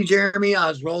 Jeremy, I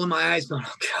was rolling my eyes going,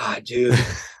 oh God, dude.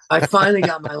 I finally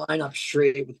got my lineup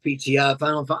straight with PTF.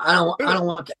 I don't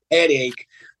want the headache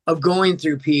of going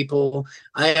through people.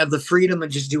 I have the freedom to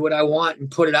just do what I want and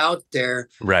put it out there.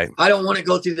 Right. I don't want to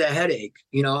go through the headache.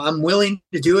 I'm willing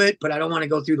to do it, but I don't want to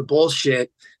go through the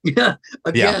bullshit. Again.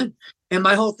 Yeah. And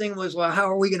my whole thing was, well, how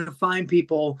are we going to find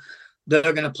people that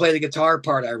are going to play the guitar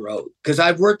part I wrote? Because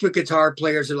I've worked with guitar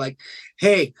players that are like,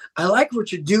 hey, I like what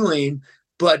you're doing,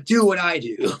 but do what I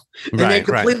do. And they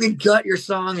completely gut your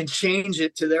song and change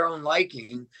it to their own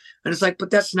liking. And it's like,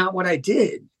 but that's not what I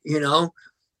did.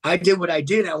 I did what I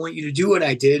did. I want you to do what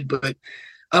I did. But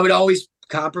I would always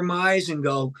compromise and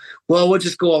go, well, we'll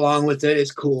just go along with it.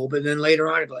 It's cool. But then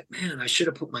later on, I'd be like, man, I should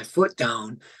have put my foot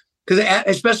down. Because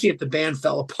especially if the band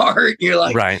fell apart, you're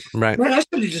like, right. Man, I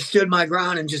should have just stood my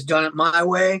ground and just done it my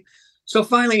way. So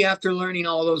finally, after learning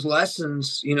all those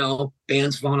lessons,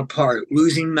 bands falling apart,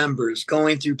 losing members,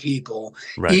 going through people,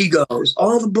 egos,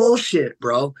 all the bullshit,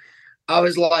 bro. I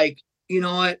was like, you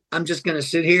know what? I'm just going to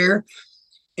sit here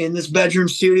in this bedroom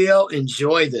studio,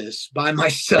 enjoy this by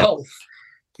myself.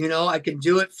 I can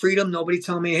do it. Freedom. Nobody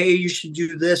telling me, hey, you should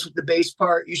do this with the bass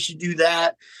part. You should do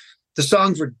that. The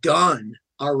songs were done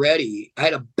already. I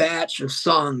had a batch of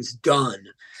songs done.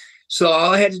 So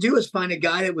all I had to do was find a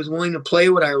guy that was willing to play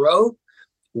what I wrote.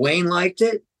 Wayne liked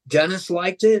it. Dennis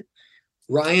liked it.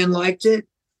 Ryan liked it.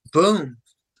 Boom.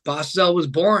 Bosstel was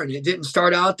born. It didn't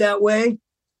start out that way.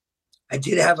 I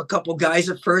did have a couple guys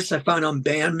at first I found on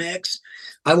Band Mix.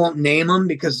 I won't name them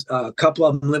because a couple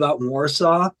of them live out in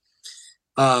Warsaw.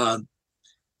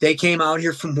 They came out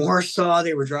here from Warsaw.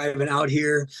 They were driving out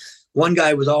here. One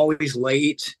guy was always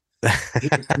late. He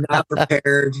was not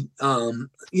prepared. I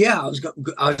was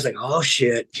like, oh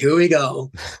shit, here we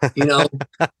go.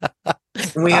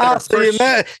 And we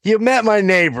had you met my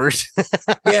neighbors.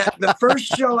 Yeah, the first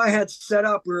show I had set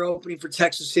up, we were opening for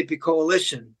Texas Hippie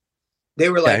Coalition. They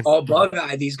were like all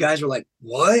bug-eyed. These guys were like,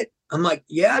 what? I'm like,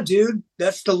 yeah, dude,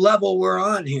 that's the level we're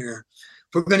on here.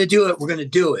 If we're gonna do it, we're gonna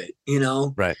do it,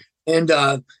 Right.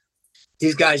 And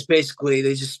these guys basically,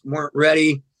 they just weren't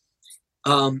ready.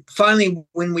 Finally,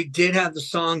 when we did have the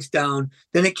songs down,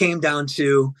 then it came down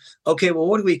to, okay, well,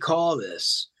 what do we call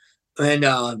this? And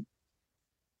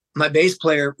my bass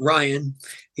player, Ryan,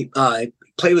 he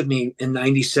played with me in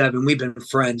 97. We've been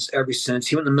friends ever since.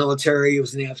 He went in the military. He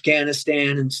was in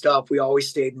Afghanistan and stuff. We always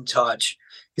stayed in touch.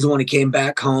 He's the one who came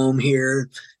back home here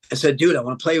and said, dude, I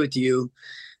want to play with you.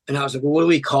 And I was like, well, what do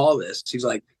we call this? He's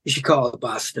like, you should call it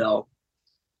Bosstel.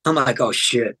 I'm like, oh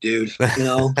shit, dude.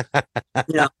 I'm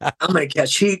gonna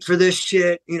catch heat for this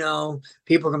shit.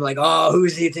 People are gonna be like, oh, who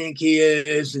does he think he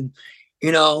is? And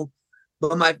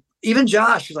but even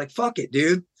Josh was like, fuck it,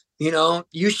 dude.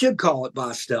 You should call it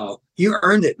Bosstel. You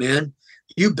earned it, man.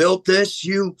 You built this.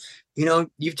 You've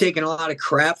taken a lot of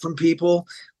crap from people.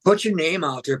 Put your name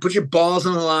out there. Put your balls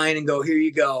on the line and go, here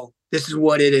you go. This is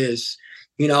what it is.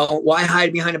 Why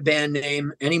hide behind a band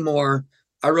name anymore?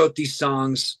 I wrote these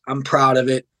songs. I'm proud of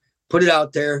it. Put it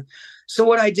out there. So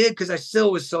what I did, because I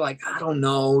still was so like, I don't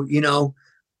know,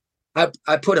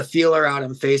 I put a feeler out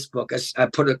on Facebook. I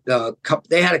put a couple,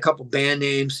 they had a couple band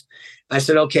names. I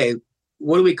said, okay,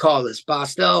 what do we call this?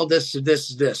 Bosstel,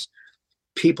 this.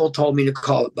 People told me to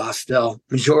call it Bosstel.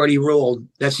 Majority ruled.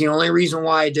 That's the only reason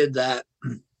why I did that.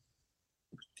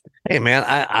 Hey man,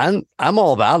 I'm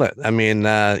all about it. I mean,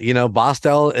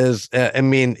 Bosstel is. I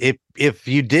mean, if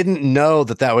you didn't know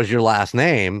that was your last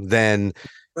name, then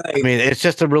I mean, it's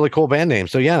just a really cool band name.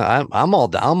 So yeah, I'm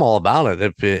all about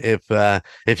it.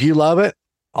 If you love it,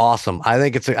 awesome. I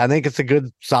think it's a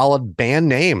good solid band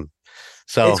name.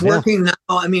 So it's working now.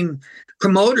 I mean,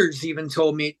 promoters even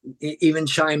told me, even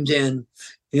chimed in.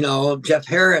 Jeff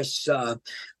Harris, the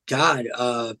guy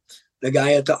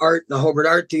at the Hobart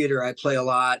Art Theater, I play a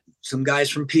lot. Some guys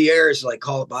from Pierre's like,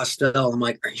 call it Bosstel. I'm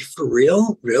like, are you for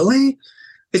real? Really?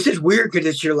 It's just weird because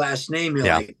it's your last name. You're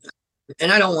like,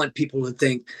 and I don't want people to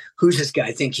think, who's this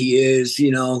guy think he is,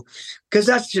 because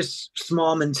that's just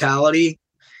small mentality.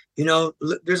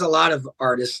 There's a lot of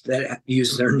artists that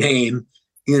use their name,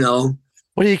 Well,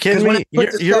 What are you kidding 'Cause when me? I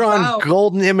put the You're stuff on out-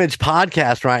 Golden Image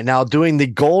Podcast right now doing the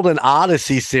Golden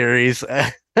Odyssey series for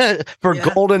Yeah.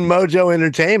 Golden Mojo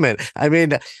Entertainment. I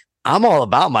mean, I'm all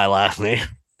about my last name.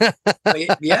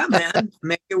 Yeah, man,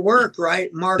 make it work,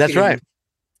 right? Marketing. That's right.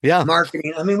 Yeah.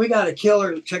 Marketing. I mean, we got a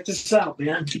killer. Check this out,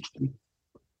 man.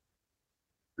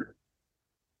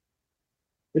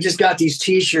 We just got these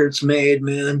T-shirts made,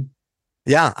 man.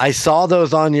 Yeah, I saw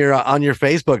those on your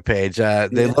Facebook page.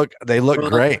 They Yeah. look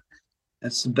great.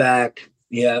 That's the back.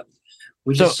 Yeah.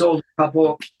 We So- just sold a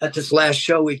couple at this last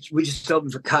show. We just sold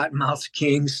them for Cottonmouth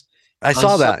Kings. I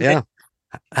saw that. Sunday. Yeah.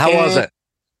 How was And it?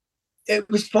 It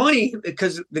was funny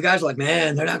because the guys were like,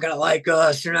 man, they're not gonna like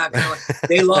us. They're not gonna.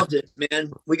 They loved it,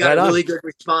 man. We got Right a on. really good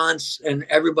response, and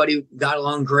everybody got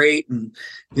along great. And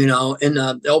and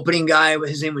the opening guy,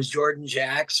 his name was Jordan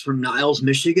Jacks from Niles,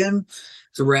 Michigan.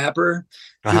 He's a rapper.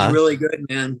 He was really good,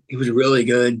 man. He was really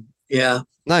good. Yeah.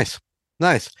 Nice.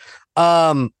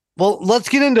 Well, let's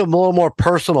get into a little more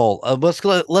personal.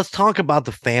 Let's talk about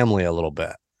the family a little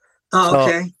bit. Oh, So-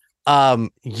 okay.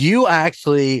 You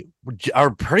actually are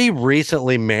pretty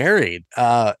recently married,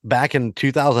 back in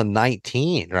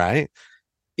 2019, right?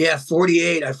 Yeah,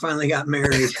 48. I finally got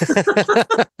married.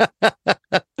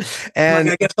 And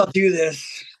I guess I'll do this.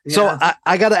 so Yeah.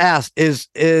 I got to ask,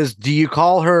 do you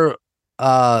call her,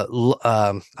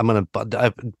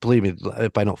 believe me,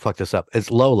 if I don't fuck this up,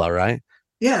 it's Lola, right?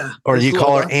 Yeah. Or it's you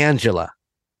call Lola. her Angela?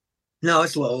 No,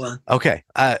 it's Lola. Okay.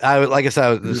 I like I said,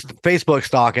 I was just Facebook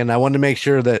stalking. I wanted to make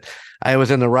sure that I was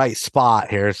in the right spot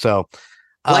here. So,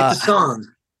 Like the song.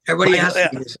 Everybody like-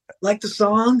 asks me, like the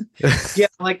song? Yeah,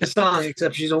 I like the song,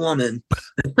 except she's a woman.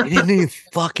 I didn't even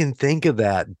fucking think of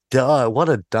that. Duh. What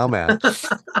a dumbass.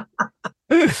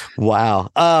 Wow.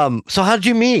 So how'd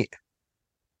you meet?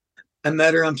 I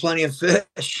met her on Plenty of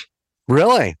Fish.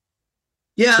 Really?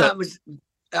 Yeah, So-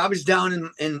 I was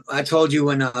down in I told you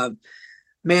when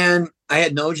man, I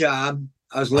had no job.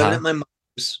 I was living Uh-huh. at my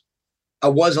mom's. I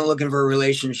wasn't looking for a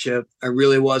relationship. I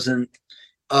really wasn't.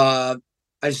 I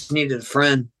just needed a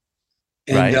friend.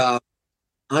 And Right.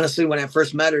 honestly, when I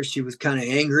first met her, she was kind of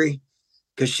angry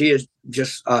because she had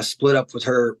just split up with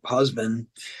her husband.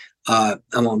 I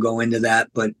won't go into that,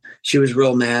 but she was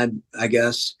real mad, I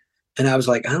guess. And I was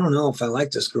like, I don't know if I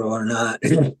like this girl or not,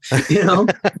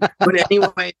 But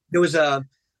anyway, there was a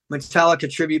Metallica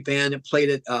tribute band that played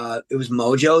at, it was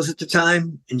Mojo's at the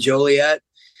time in Joliet.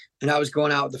 And I was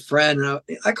going out with a friend, and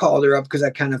I called her up because I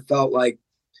kind of felt like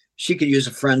she could use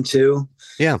a friend too.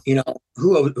 Yeah.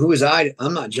 Who was I?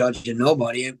 I'm not judging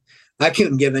nobody. I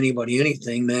couldn't give anybody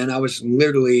anything, man. I was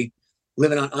literally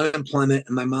living on unemployment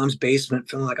in my mom's basement,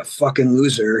 feeling like a fucking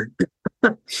loser,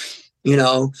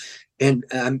 and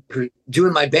I'm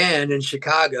doing my band in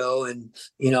Chicago and,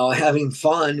 having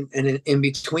fun, and in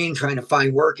between trying to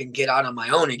find work and get out on my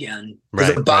own again.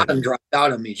 Because the bottom dropped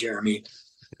out of me, Jeremy.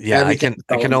 Yeah, Everything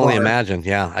I can fell only apart. imagine.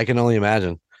 Yeah, I can only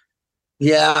imagine.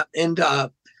 Yeah. And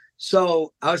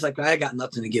so I was like, I got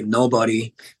nothing to give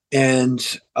nobody. And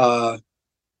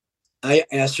I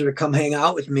asked her to come hang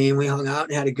out with me, and we hung out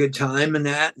and had a good time and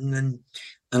that. And then,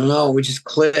 I don't know, we just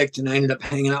clicked, and I ended up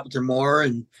hanging out with her more.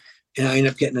 And I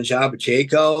ended up getting a job at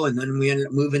Jayco, and then we ended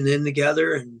up moving in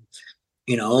together. And,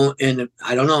 and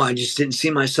I don't know, I just didn't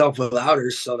see myself without her.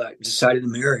 So I decided to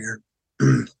marry her.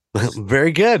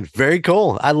 Very good. Very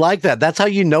cool. I like that. That's how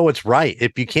you know it's right.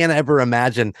 If you can't ever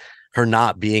imagine her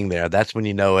not being there, that's when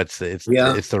you know it's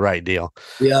the right deal.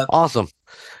 Yeah. Awesome.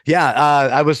 Yeah.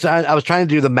 I was trying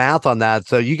to do the math on that.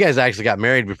 So you guys actually got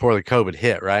married before the COVID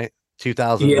hit, right?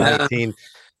 2019.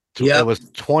 Yeah. It was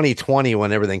 2020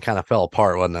 when everything kind of fell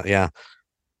apart, wasn't it? Yeah.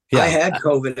 Yeah. I had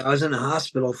COVID. I was in the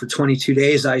hospital for 22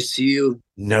 days, ICU.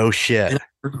 No shit.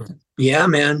 Yeah,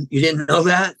 man. You didn't know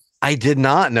that? I did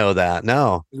not know that.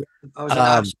 No. I was on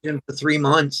oxygen for 3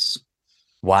 months.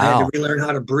 I Wow. had to relearn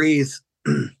how to breathe.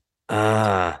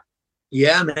 Ah.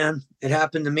 Yeah, man. It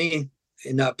happened to me.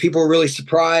 And people were really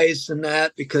surprised in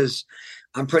that because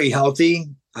I'm pretty healthy.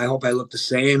 I hope I look the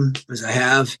same as I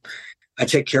have. I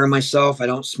take care of myself. I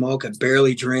don't smoke. I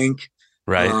barely drink.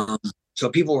 Right. So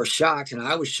people were shocked, and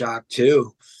I was shocked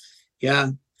too. Yeah.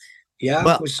 Yeah.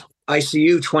 Well- It was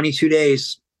ICU 22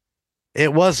 days.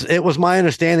 It was my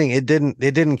understanding it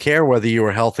didn't care whether you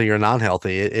were healthy or not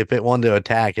healthy. If it wanted to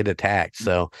attack, it attacked.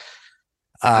 So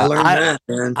I learned that,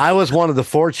 man. I was one of the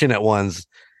fortunate ones.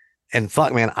 And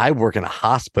fuck, man, I work in a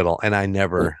hospital, and I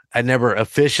never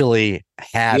officially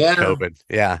had Yeah. COVID.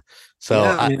 Yeah. So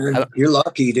yeah, man. You're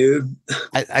lucky, dude.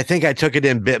 I think I took it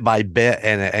in bit by bit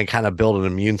and kind of built an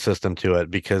immune system to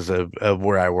it because of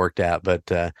where I worked at. But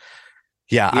yeah,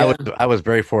 Yeah. I was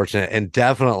very fortunate, and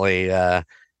definitely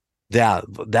Yeah,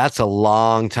 that's a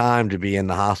long time to be in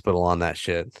the hospital on that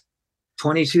shit.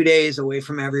 22 days away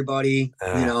from everybody.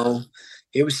 Uh,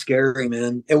 It was scary,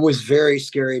 man. It was very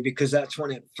scary because that's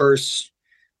when it first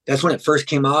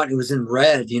came out. It was in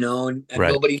red, and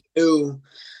right. nobody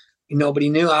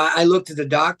knew. I looked at the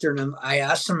doctor and I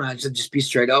asked him, I said, just be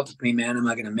straight up with me, man. Am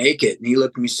I going to make it? And he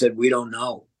looked at me and said, we don't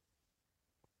know.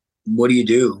 What do you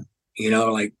do?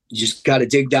 Like, you just got to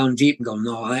dig down deep and go,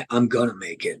 no, I'm going to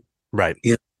make it. Right.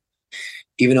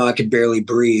 Even though I could barely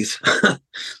breathe.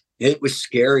 It was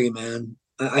scary, man.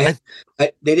 They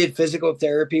did physical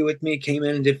therapy with me, came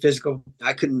in and did physical.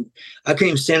 I couldn't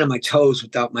even stand on my toes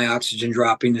without my oxygen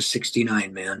dropping to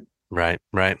 69, man. Right.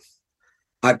 Right.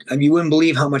 You wouldn't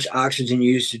believe how much oxygen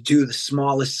you use to do the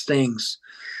smallest things,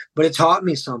 but it taught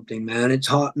me something, man.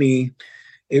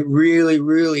 It really,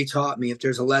 really taught me. If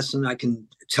there's a lesson I can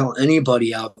tell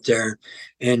anybody out there,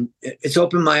 and it's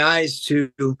opened my eyes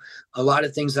to a lot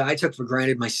of things that I took for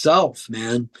granted myself,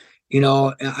 man.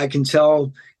 I can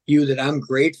tell you that I'm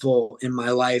grateful in my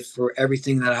life for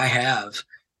everything that I have,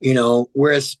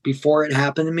 whereas before it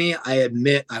happened to me, I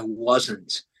admit I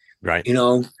wasn't, Right.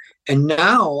 And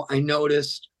now I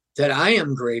noticed that I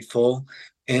am grateful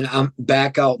and I'm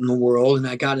back out in the world and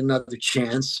I got another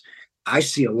chance. I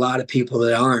see a lot of people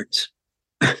that aren't.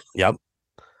 Yep.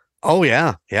 Oh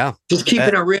yeah. Yeah. Just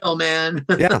keeping it real, man.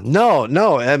 Yeah.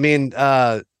 No. I mean,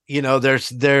 I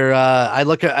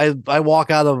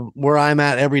walk out of where I'm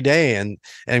at every day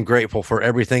and grateful for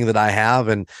everything that I have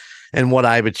and what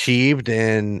I've achieved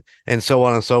and so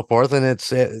on and so forth. And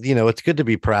it's good to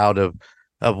be proud of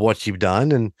what you've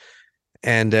done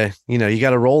and you got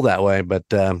to roll that way. But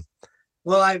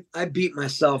well, I beat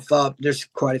myself up. There's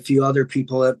quite a few other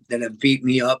people that have beat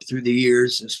me up through the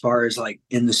years as far as like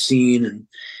in the scene and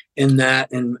in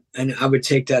that. And I would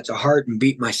take that to heart and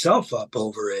beat myself up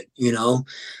over it,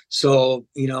 So,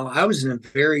 I was in a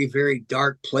very, very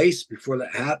dark place before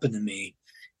that happened to me.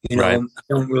 Right. I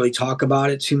don't really talk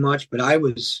about it too much, but I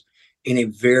was in a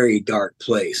very dark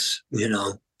place,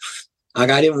 like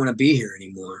I didn't want to be here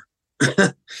anymore.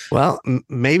 Well,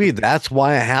 maybe that's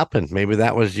why it happened. Maybe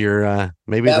that was your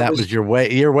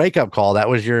your wake up call. That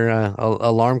was your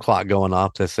alarm clock going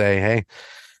off to say, hey,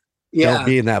 don't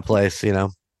be in that place,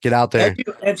 get out there.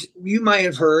 As you might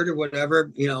have heard or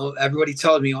whatever, everybody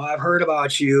tells me, oh, I've heard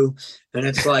about you. And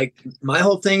it's like, my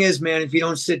whole thing is, man, if you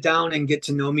don't sit down and get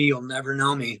to know me, you'll never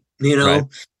know me. Right.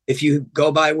 If you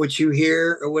go by what you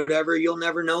hear or whatever, you'll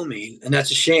never know me. And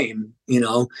that's a shame,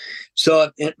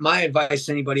 So my advice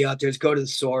to anybody out there is go to the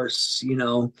source.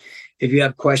 If you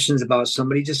have questions about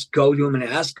somebody, just go to them and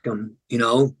ask them, you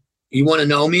want to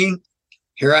know me?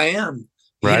 Here I am.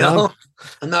 Right on.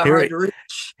 I'm not hard to reach.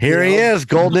 Here he is,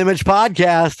 Golden Image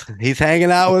Podcast. He's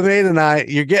hanging out with me tonight.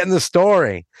 You're getting the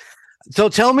story. So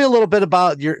tell me a little bit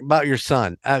about your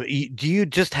son. Do you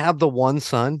just have the one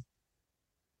son?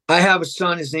 I have a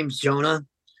son. His name's Jonah.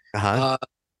 Uh-huh.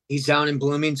 He's down in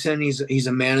Bloomington. He's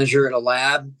a manager at a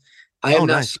lab. I have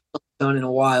not seen my son in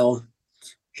a while.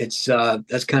 It's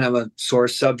that's kind of a sore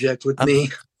subject with me.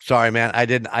 Sorry, man. I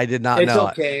did not know.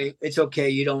 It's okay. It's okay.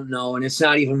 You don't know, and it's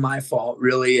not even my fault,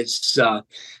 really. It's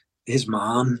his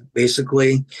mom,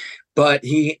 basically. But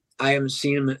I haven't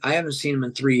seen him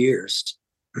in 3 years.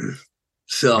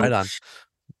 So right on.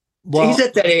 Well, he's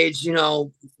at that age,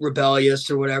 rebellious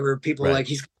or whatever. People right. Like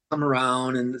he's come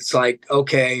around, and it's like,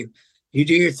 okay, you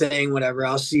do your thing, whatever.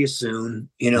 I'll see you soon,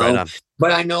 Right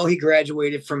But I know he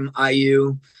graduated from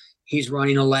IU. He's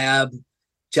running a lab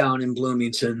down in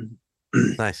Bloomington.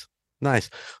 Nice.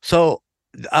 So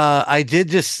I did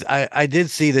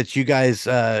see that you guys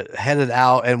headed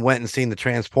out and went and seen the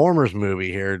Transformers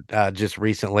movie here just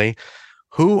recently.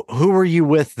 Who were you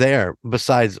with there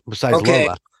besides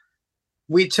Lola?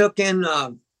 We took in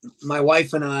my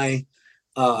wife and I.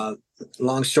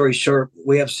 Long story short,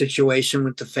 we have a situation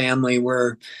with the family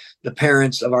where the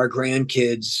parents of our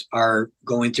grandkids are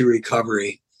going through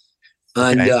recovery,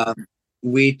 and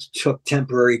we took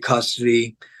temporary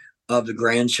custody of the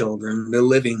grandchildren. They're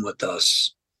living with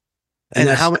us. And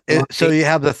so you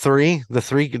have the three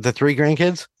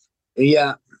grandkids?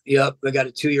 Yeah. Yep. We got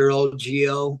a 2-year-old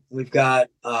Geo. We've got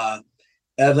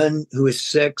Evan, who is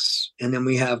 6, and then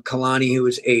we have Kalani, who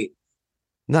is 8.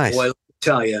 Nice. Boy, let me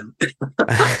tell you,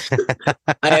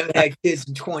 I haven't had kids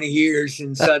in 20 years,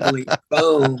 and suddenly,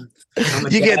 boom!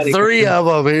 You get 3 of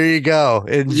them. Here you go.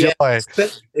 Enjoy. Yeah,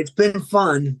 it's been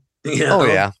fun. Oh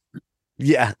yeah.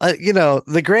 Yeah,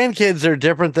 the grandkids are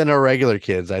different than our regular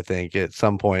kids, I think, at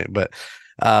some point. But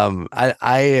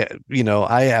I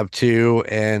have 2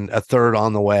 and a third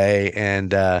on the way,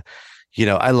 and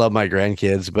I love my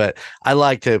grandkids, but I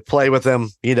like to play with them,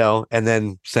 and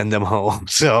then send them home.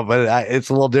 So, but it's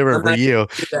a little different I'm for not you.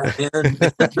 do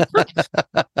that,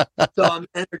 man. So I'm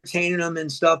entertaining them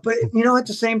and stuff. But at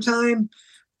the same time,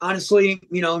 honestly,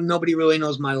 nobody really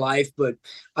knows my life. But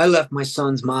I left my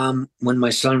son's mom when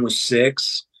my son was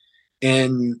 6,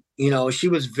 and she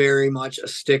was very much a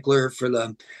stickler for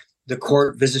the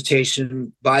court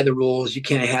visitation, by the rules. You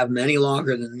can't have them any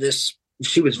longer than this.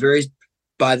 She was very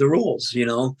by the rules,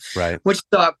 Right. which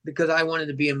sucked because I wanted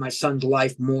to be in my son's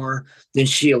life more than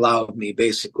she allowed me,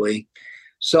 basically.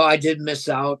 So I did miss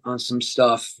out on some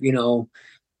stuff,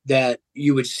 that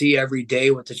you would see every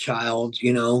day with the child,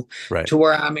 Right. to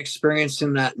where I'm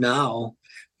experiencing that now,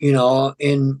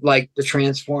 in like the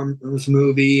Transformers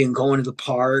movie and going to the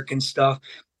park and stuff.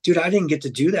 Dude, I didn't get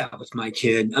to do that with my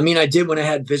kid. I mean, I did when I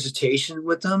had visitation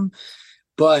with them,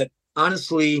 but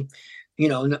honestly,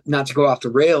 not to go off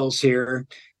the rails here,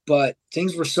 but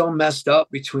things were so messed up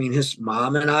between his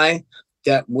mom and I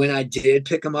that when I did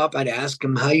pick him up, I'd ask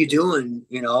him, "How you doing?"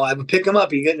 I would pick him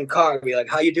up, he'd get in the car, I'd be like,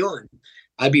 "How you doing?"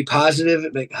 I'd be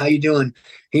positive, like, "How you doing?"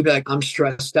 He'd be like, "I'm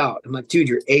stressed out." I'm like, "Dude,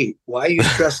 you're 8. Why are you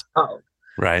stressed out?"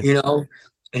 Right. And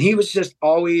he was just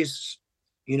always,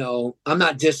 I'm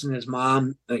not dissing his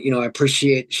mom. I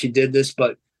appreciate she did this,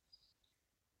 but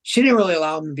she didn't really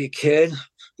allow him to be a kid.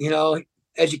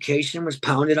 Education was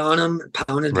pounded on him,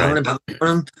 pounded on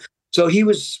him. So he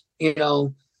was, I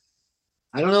don't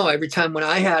know. Every time when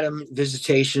I had him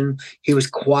visitation, he was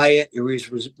quiet. He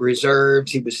was reserved.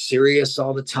 He was serious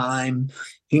all the time.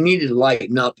 He needed to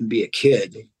lighten up and be a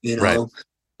kid, Right.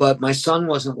 But my son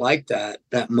wasn't like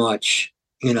that much,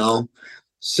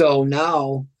 So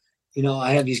now,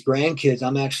 I have these grandkids.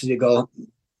 I'm actually to go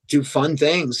do fun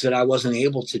things that I wasn't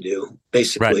able to do,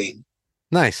 basically. Right.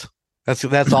 Nice.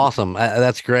 That's awesome.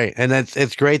 That's great. And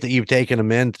it's great that you've taken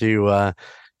them in to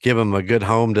give them a good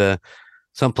home, to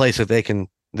someplace that they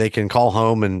can call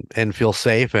home and feel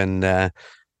safe, and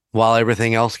while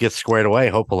everything else gets squared away,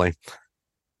 hopefully.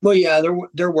 Well, yeah,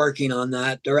 they're working on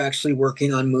that. They're actually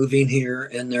working on moving here,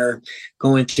 and they're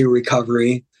going through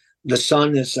recovery. The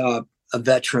son is a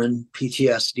veteran,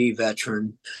 PTSD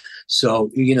veteran,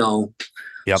 so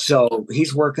Yep. So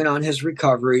he's working on his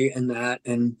recovery and that,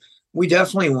 and we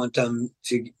definitely want them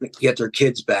to get their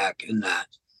kids back in that,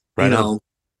 Right on.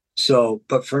 So,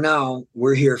 but for now,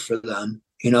 we're here for them.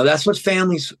 That's what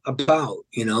family's about,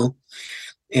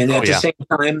 And at the same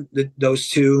time, those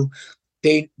two,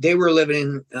 they were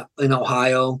living in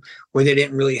Ohio where they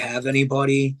didn't really have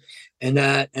anybody, and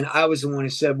I was the one who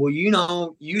said, well,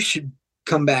 you should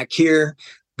come back here,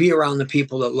 be around the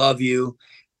people that love you.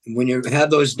 When you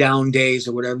have those down days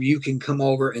or whatever, you can come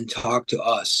over and talk to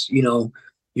us.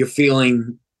 You're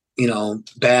feeling,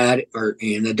 bad or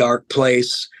in a dark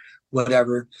place,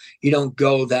 whatever. You don't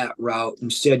go that route.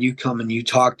 Instead, you come and you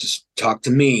talk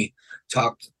to me,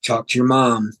 talk to your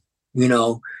mom.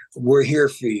 We're here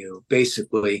for you,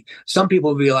 basically. Some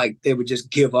people would be like, they would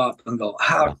just give up and go,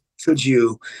 how could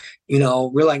you?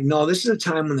 We're like, no, this is a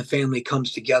time when the family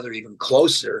comes together even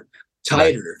closer,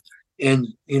 tighter, and,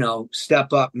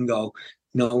 step up and go,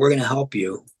 no, we're going to help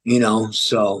you,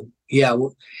 So, yeah,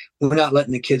 we're not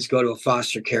letting the kids go to a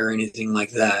foster care or anything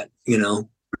like that,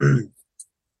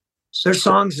 So there's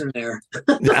songs in there.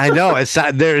 I know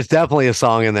there's definitely a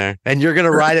song in there, and you're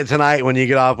gonna write it tonight when you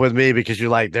get off with me, because you're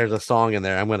like, there's a song in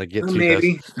there. I'm gonna get to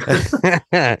maybe.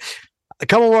 A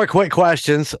couple more quick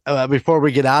questions before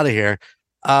we get out of here.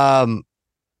 Like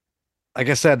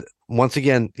I said, once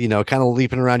again, kind of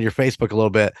leaping around your Facebook a little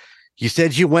bit. You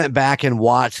said you went back and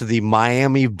watched the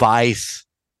Miami Vice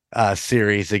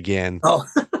series again. Oh.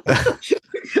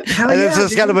 And it's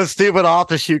just kind of a stupid off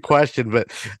the shoot question,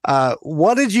 but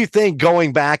what did you think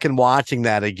going back and watching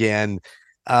that again?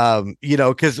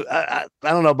 Because I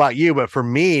don't know about you, but for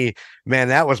me, man,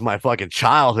 that was my fucking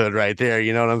childhood right there.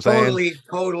 You know what I'm saying?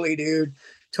 Totally, dude.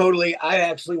 Totally. I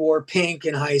actually wore pink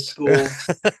in high school.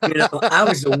 I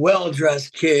was a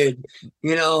well-dressed kid.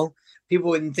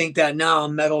 People wouldn't think that now.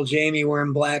 I'm metal Jammie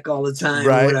wearing black all the time.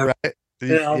 Right.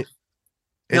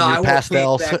 No, I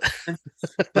pastels.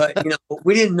 But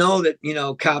we didn't know that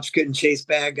cops couldn't chase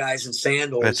bad guys in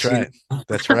sandals. That's right.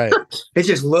 That's right. It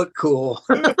just looked cool.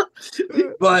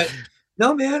 But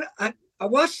no, man, I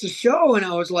watched the show and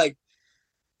I was like,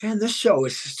 man, this show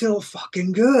is still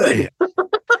fucking good.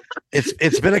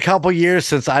 It's been a couple years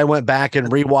since I went back and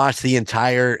rewatched the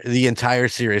entire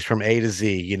series from A to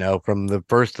Z. From the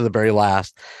first to the very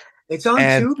last. It's on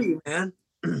Tubi, man.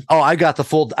 Oh, I got the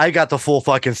full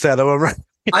fucking set of them. Right.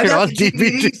 I got the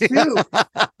DVDs too,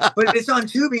 but it's on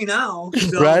Tubi now.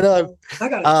 So right on. I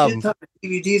got a shit ton of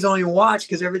DVDs I don't even watch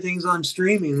because everything's on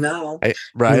streaming now.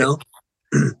 Right.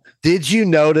 Did you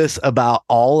notice about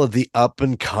all of the up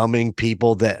and coming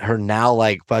people that are now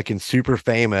like fucking super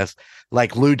famous?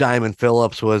 Like Lou Diamond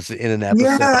Phillips was in an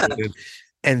episode, Yeah.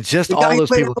 and just The all guy who those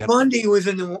played people. Bundy was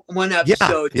in the one Yeah,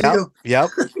 episode yep, too. yep.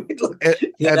 And,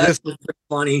 Yeah, and that's this,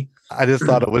 funny. I just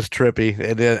thought it was trippy,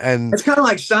 and It's kind of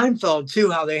like Seinfeld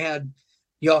too, how they had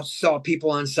y'all saw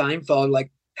people on Seinfeld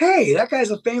like, hey, that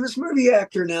guy's a famous movie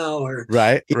actor now, or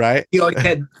right, right. you know, he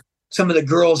had some of the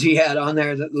girls he had on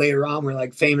there that later on were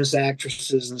like famous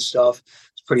actresses and stuff.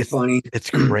 It's pretty funny. It's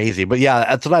crazy, but yeah,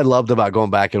 that's what I loved about going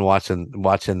back and watching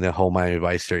the whole Miami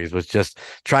Vice series was just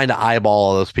trying to eyeball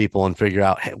all those people and figure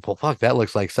out, hey, well, fuck, that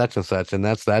looks like such and such, and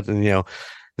that's that, and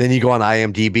then you go on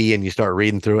IMDb and you start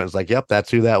reading through it. And it's like, yep,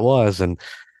 that's who that was, and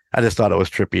I just thought it was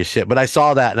trippy as shit. But I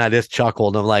saw that and I just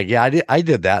chuckled. I'm like, yeah, I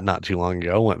did that not too long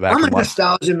ago. Went back I'm a and watched.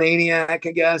 nostalgia maniac,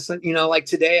 I guess. You know, like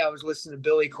today I was listening to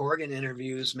Billy Corgan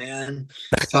interviews, man,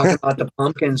 talking about the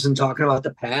Pumpkins and talking about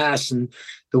the past and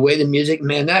the way the music,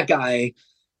 man, that guy,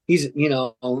 he's,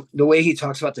 the way he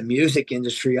talks about the music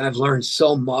industry, I've learned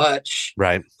so much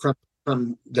Right.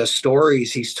 from the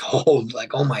stories he's told.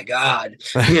 Like, oh my God,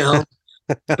 you know.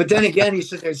 But then again, he's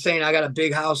sitting there saying, I got a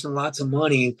big house and lots of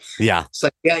money. Yeah. It's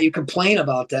like, yeah, you complain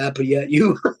about that, but yet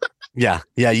you. Yeah.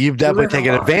 You've definitely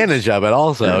taken advantage of it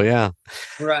also. Yeah.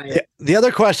 Right. The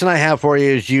other question I have for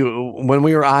you is when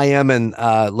we were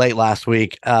IMing late last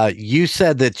week, you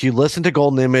said that you listened to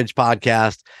Golden Image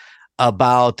podcast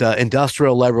about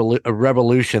industrial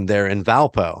revolution there in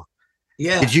Valpo.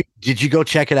 Yeah. Did you go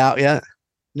check it out yet?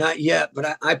 Not yet,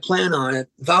 but I plan on it.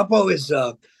 Valpo is,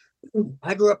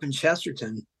 I grew up in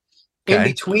Chesterton, in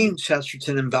between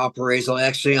Chesterton and Valparaiso,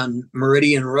 actually on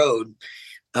Meridian Road,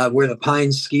 where the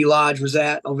Pine Ski Lodge was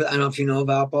at. I don't know if you know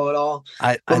Valpo at all.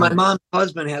 But my mom's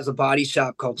husband has a body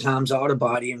shop called Tom's Auto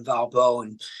Body in Valpo,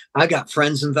 and I got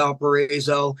friends in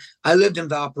Valparaiso. I lived in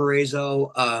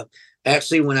Valparaiso.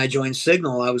 Actually, when I joined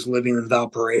Signal, I was living in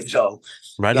Valparaiso.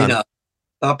 Right on.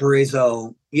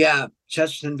 Valparaiso, yeah,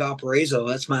 Chesterton, Valparaiso.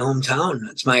 That's my hometown.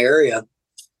 That's my area.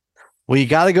 Well, you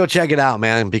got to go check it out,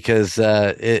 man, because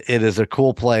it is a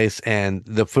cool place and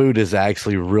the food is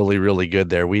actually really, really good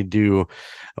there. We do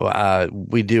a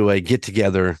get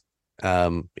together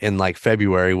in like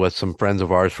February with some friends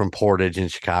of ours from Portage in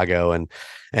Chicago and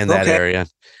that area.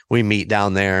 We meet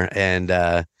down there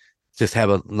and just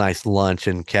have a nice lunch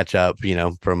and catch up,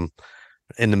 from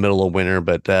in the middle of winter.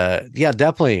 But yeah,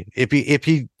 definitely.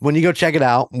 When you go check it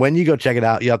out,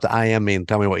 you have to IM me and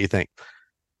tell me what you think.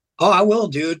 Oh, I will,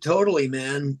 dude. Totally,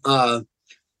 man.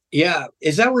 Yeah.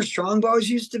 Is that where Strongbows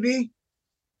used to be?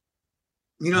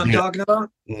 You know what I'm talking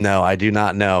about? No, I do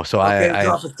not know. So it's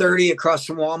off of 30 across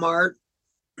from Walmart.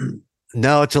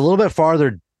 No, it's a little bit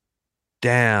farther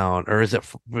down, or is it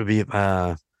maybe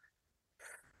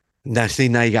now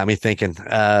you got me thinking.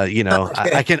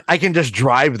 Okay. I can just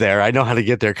drive there. I know how to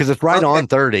get there because it's right on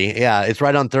 30. Yeah, it's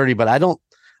right on 30, but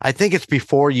I think it's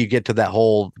before you get to that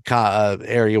whole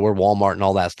area where Walmart and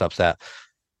all that stuff's at.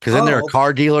 Because then there are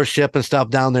car dealership and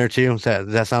stuff down there too. Does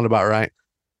that sound about right?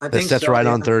 I think that's so, right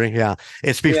on 30. Yeah.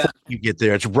 It's before you get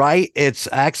there. It's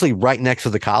actually right next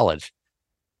to the college.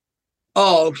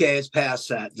 Oh, okay. It's past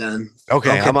that then.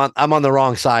 Okay. I'm on the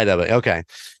wrong side of it. Okay.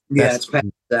 Yeah, it's past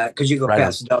that because you go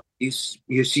past Duffy's.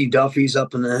 You see Duffy's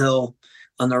up in the hill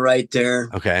on the right there.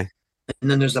 Okay. And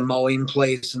then there's a mowing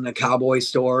place and the cowboy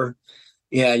store.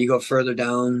 Yeah, you go further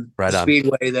down. Right on.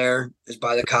 Speedway there is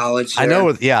by the college. There. I know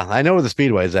where the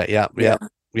Speedway is at. Yeah.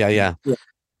 Yeah,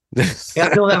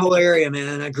 I know that whole area,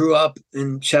 man. I grew up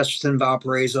in Chesterton,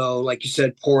 Valparaiso, like you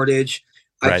said, Portage.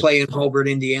 I play in Hobart,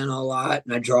 Indiana a lot,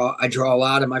 and I draw a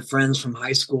lot of my friends from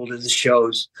high school to the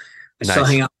shows. I still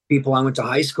hang out with people I went to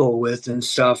high school with and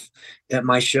stuff at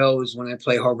my shows when I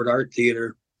play Hobart Art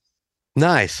Theater.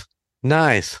 Nice.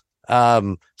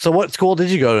 So what school did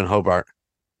you go to in Hobart?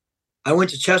 I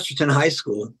went to Chesterton High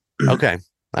School. Okay.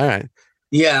 All right.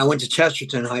 Yeah, I went to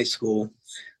Chesterton High School.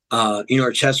 You know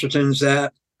where Chesterton's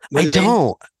at? I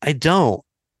don't.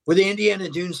 Where the Indiana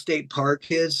Dunes State Park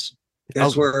is.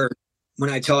 That's where, when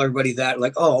I tell everybody that,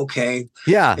 like, oh, okay.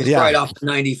 Yeah. It's right off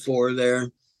 94 there.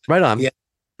 Right on. Yeah.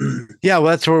 Yeah,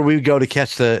 well, that's where we would go to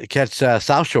catch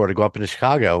South Shore to go up into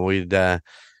Chicago. We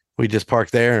just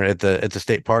parked there at the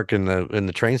state park in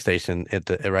the train station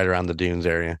right around the dunes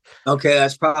area. Okay,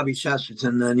 that's probably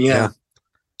Chesterton then. Yeah.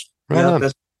 Right on.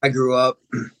 That's where I grew up.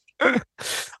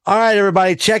 All right,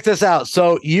 everybody, check this out.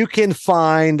 So you can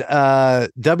find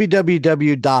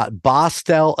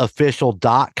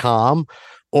www.bosstelofficial.com,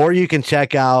 or you can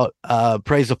check out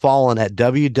Praise the Fallen at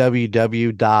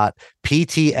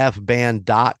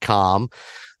www.ptfband.com.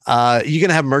 You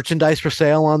gonna have merchandise for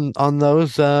sale on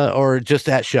those or just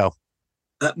at show?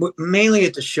 Mainly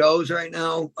at the shows right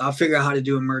now. I'll figure out how to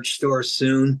do a merch store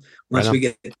soon once Right we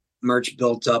get merch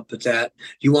built up. But that, do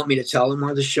you want me to tell them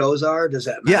where the shows are? Does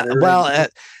that Yeah, matter? well,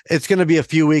 it's going to be a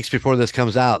few weeks before this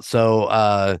comes out,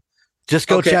 so just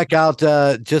go Okay. check out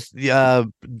go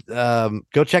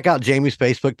check out Jamie's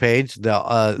Facebook page.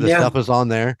 The Yeah. stuff is on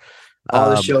there. All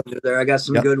the shows are there. I got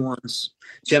some Yep. good ones.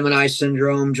 Gemini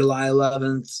Syndrome, July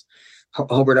 11th,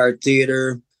 Hobart Art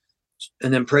Theater,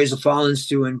 and then Praise the Fallen's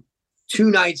doing 2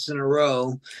 nights in a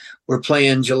row. We're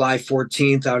playing July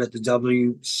 14th out at the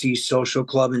WC Social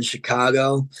Club in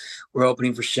Chicago. We're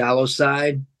opening for Shallow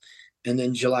Side. And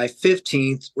then July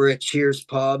 15th, we're at Cheers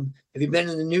Pub. Have you been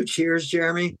in the new Cheers,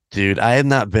 Jeremy? Dude, I have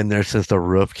not been there since the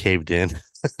roof caved in.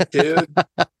 Dude,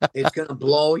 it's going to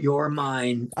blow your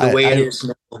mind the way it is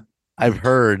now. I've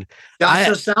heard. Josh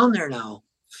does sound there now.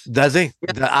 Does he?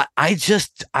 Yeah.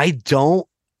 I don't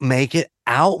make it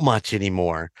out much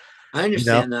anymore. I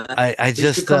understand that. I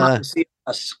just come out and see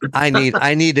us. I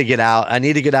need to get out. I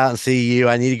need to get out and see you.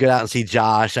 I need to get out and see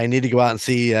Josh. I need to go out and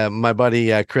see my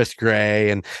buddy Chris Gray.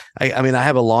 And I mean, I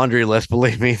have a laundry list,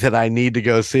 believe me, that I need to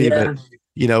go see. Yeah.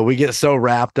 But we get so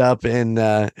wrapped up in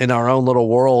our own little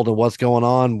world and what's going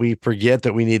on, we forget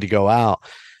that we need to go out.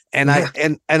 And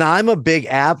I'm a big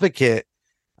advocate.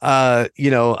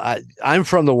 I'm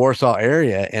from the Warsaw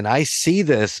area, and I see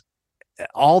this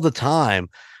all the time.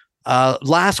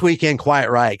 Last weekend, Quiet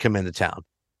Riot come into town.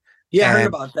 Yeah, I heard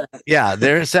about that. Yeah,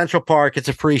 they're in Central Park. It's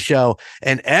a free show,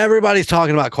 and everybody's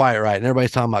talking about Quiet Riot, and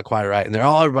everybody's talking about Quiet Riot, and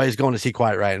everybody's going to see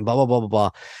Quiet Riot, and blah blah blah blah blah.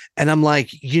 And I'm like,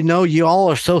 you all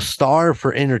are so starved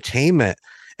for entertainment,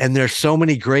 and there's so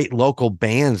many great local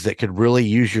bands that could really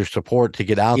use your support to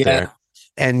get out there.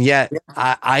 And yet,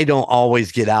 I don't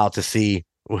always get out to see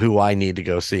who I need to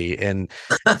go see. And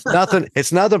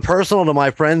it's nothing personal to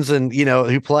my friends and,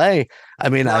 who play. I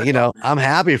mean, I'm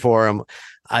happy for them.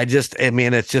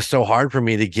 It's just so hard for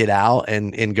me to get out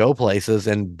and go places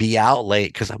and be out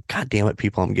late because God damn it,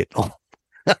 people, I'm getting old.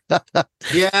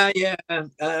 Yeah.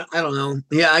 I don't know.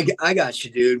 Yeah, I got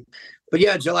you, dude. But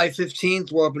yeah, July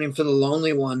 15th, we're opening for the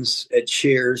Lonely Ones at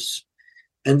Cheers.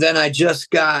 And then I just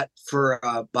got for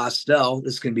Bosstel.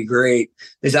 This is going to be great.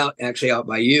 It's out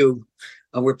by you.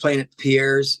 We're playing at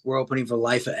Pierre's. We're opening for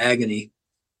Life of Agony.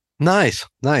 Nice.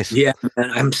 Yeah,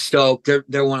 and I'm stoked.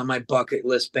 They're one of my bucket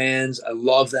list bands. I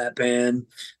love that band.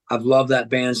 I've loved that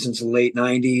band since the late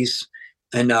 90s.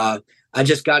 And I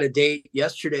just got a date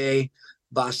yesterday.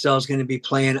 Bosstel's going to be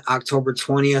playing October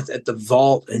 20th at the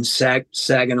Vault in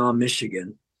Saginaw,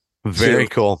 Michigan. Very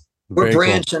cool. We're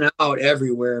branching out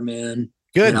everywhere, man.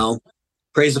 Good.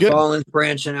 Praise the Fallen,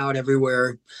 branching out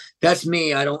everywhere. That's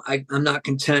me. I'm not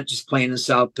content just playing in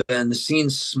South Bend. The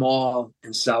scene's small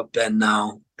in South Bend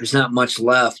now. There's not much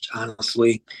left,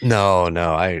 honestly. No.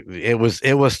 It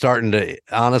was starting to,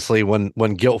 honestly, when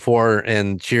Guilt 4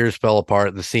 and Cheers fell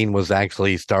apart, the scene was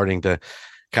actually starting to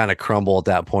kind of crumble at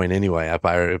that point anyway, if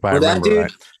I remember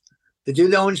right. The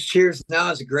dude that owns Cheers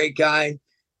now is a great guy.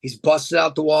 He's busted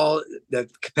out the wall. The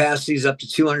capacity is up to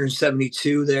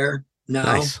 272 there now.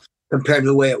 Nice. Compared to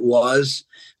the way it was.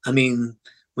 I mean,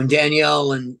 when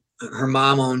Danielle and her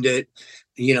mom owned it,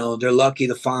 they're lucky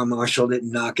the farm marshal didn't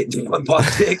knock it down.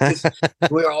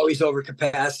 We were always over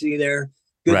capacity there.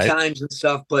 Good times and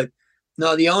stuff. But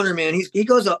no, the owner, man, he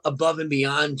goes above and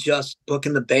beyond just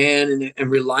booking the band and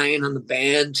relying on the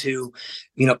band to,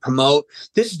 promote.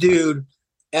 This dude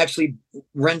actually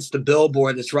rents the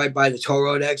billboard that's right by the toll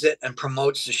road exit and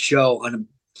promotes the show on an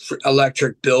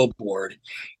electric billboard.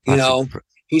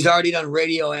 He's already done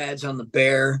radio ads on the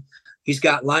Bear. He's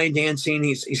got line dancing.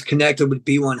 He's connected with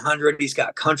B100. He's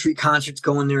got country concerts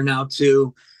going there now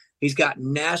too. He's got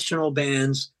national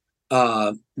bands,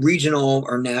 regional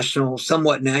or national,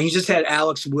 somewhat now. He just had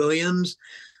Alex Williams,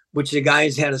 which the guy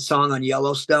has had a song on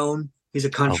Yellowstone. He's a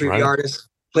country artist,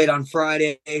 played on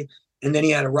Friday. And then he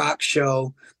had a rock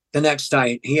show the next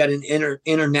night. He had an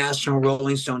international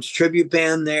Rolling Stones tribute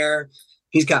band there.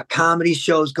 He's got comedy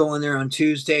shows going there on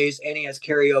Tuesdays, and he has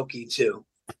karaoke too.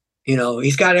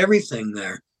 He's got everything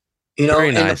there.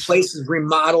 Very nice. And the place is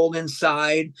remodeled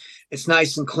inside. It's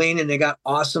nice and clean, and they got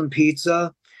awesome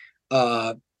pizza.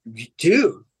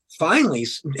 Dude, finally,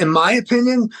 in my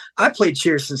opinion, I played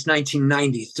Cheers since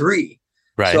 1993.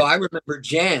 Right. So I remember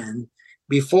Jan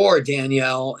before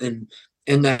Danielle and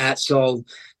that. So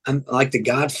I'm like the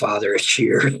godfather of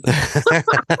Cheers.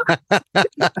 I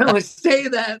don't say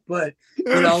that, but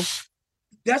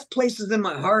that's places in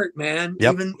my heart, man.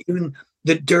 Yep. Even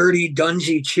the dirty,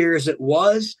 dungy Cheers it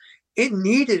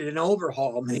needed an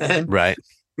overhaul, man. Right.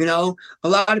 A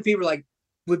lot of people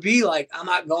would be like, I'm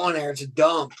not going there. It's a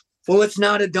dump. Well, it's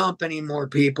not a dump anymore,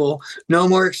 people. No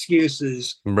more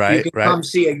excuses. Right, You can right. come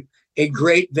see a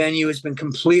great venue. It's been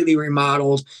completely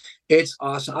remodeled. It's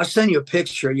awesome. I'll send you a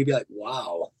picture. You'd be like,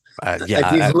 wow.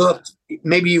 Yeah, If you've looked,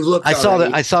 maybe you've looked. I saw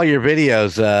already. that. I saw your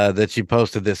videos that you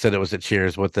posted that said it was at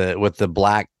Cheers with the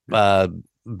black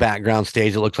background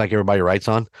stage. It looks like everybody writes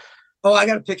on. Oh, I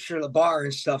got a picture of the bar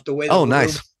and stuff. The way the room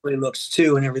nice. really looks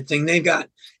too, and everything. They've got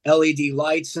LED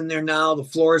lights in there now. The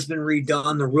floor has been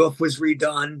redone. The roof was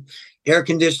redone. Air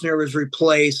conditioner was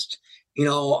replaced. You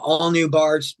know, all new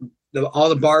bars. All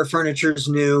the bar furniture is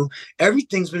new.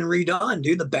 Everything's been redone,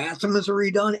 dude. The bathroom is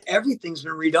redone. Everything's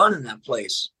been redone in that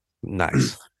place.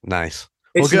 Nice. Well,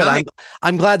 It's good. nice.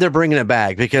 I'm glad they're bringing it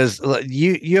back because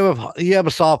you have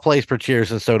a soft place for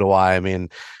Cheers, and so do I. I mean,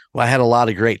 I had a lot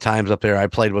of great times up there. I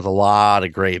played with a lot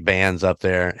of great bands up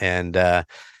there, and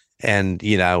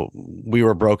you know, we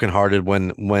were brokenhearted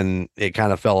when it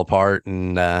kind of fell apart.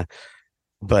 And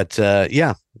but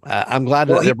yeah, I'm glad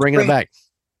that they're bringing it back.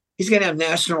 He's gonna have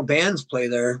national bands play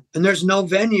there, and there's no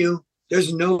venue.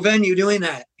 There's no venue doing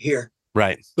that here.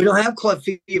 Right. We don't have Club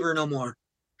Fever no more.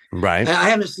 Right. I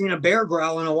haven't seen a bear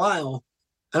growl in a while.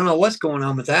 I don't know what's going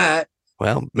on with that.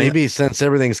 Well, maybe since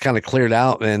everything's kind of cleared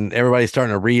out and everybody's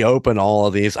starting to reopen all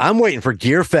of these, I'm waiting for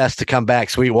Gear Fest to come back,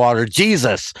 Sweetwater.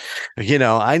 Jesus, you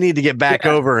know, I need to get back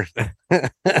over. Yeah,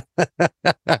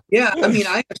 I mean,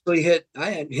 I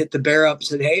had hit the bear up and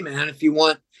said, hey man, if you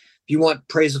want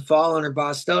Praise the Fallen or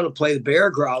Bosstel to play the bear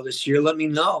growl this year, let me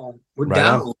know. We're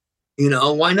down. On. You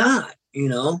know, why not? You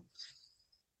know,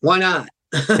 why not?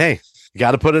 Hey, you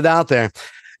got to put it out there.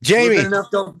 Jammie, good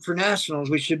enough though for nationals.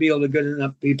 We should be able to good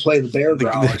enough to play the bear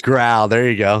growl. The growl. There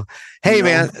you go. Hey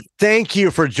man, thank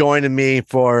you for joining me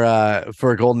for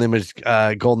Golden Image,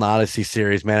 Golden Odyssey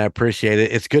series, man. I appreciate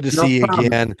it. It's good to see you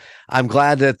again. I'm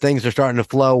glad that things are starting to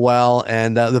flow well,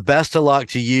 and the best of luck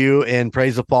to you in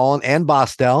Praise the Fallen and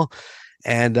Bosstel,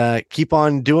 and keep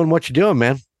on doing what you're doing,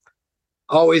 man.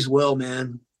 Always will,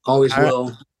 man. Always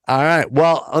will. All right.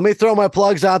 Well, let me throw my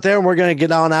plugs out there, and we're gonna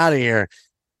get on out of here.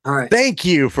 All right. Thank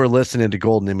you for listening to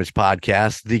Golden Image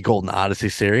Podcast, the Golden Odyssey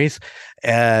series.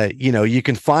 You know, you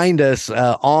can find us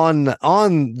on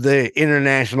the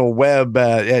international web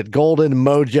at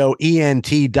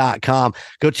goldenmojoent.com.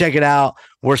 Go check it out.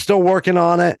 We're still working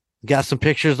on it. Got some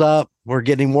pictures up. We're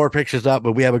getting more pictures up,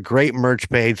 but we have a great merch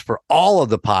page for all of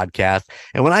the podcasts.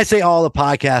 And when I say all the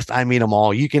podcasts, I mean them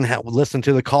all. You can listen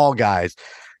to the Call Guys.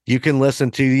 You can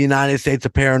listen to the United States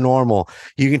of Paranormal.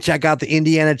 You can check out the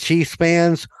Indiana Chiefs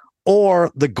fans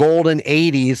or the Golden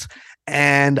 80s.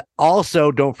 And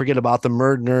also don't forget about the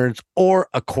Murd Nerds or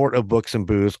A Court of Books and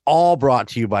Booze, all brought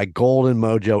to you by Golden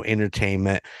Mojo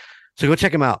Entertainment. So go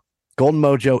check them out,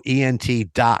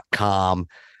 goldenmojoent.com.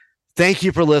 Thank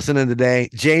you for listening today.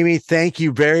 Jammie, thank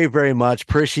you very, very much.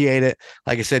 Appreciate it.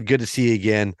 Like I said, good to see you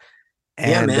again.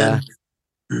 And yeah,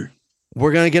 man.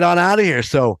 We're going to get on out of here.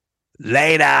 So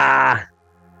later,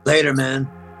 man.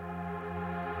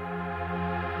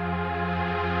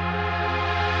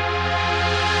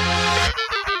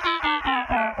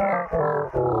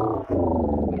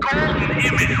 Golden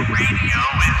Image Radio is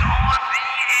on the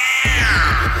air.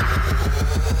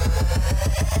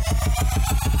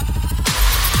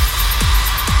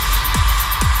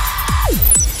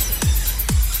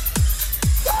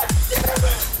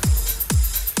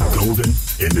 Golden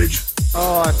Image.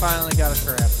 Oh, I finally got a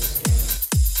crap this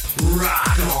game.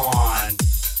 Rock on.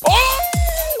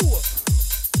 Oh!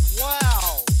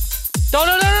 Wow.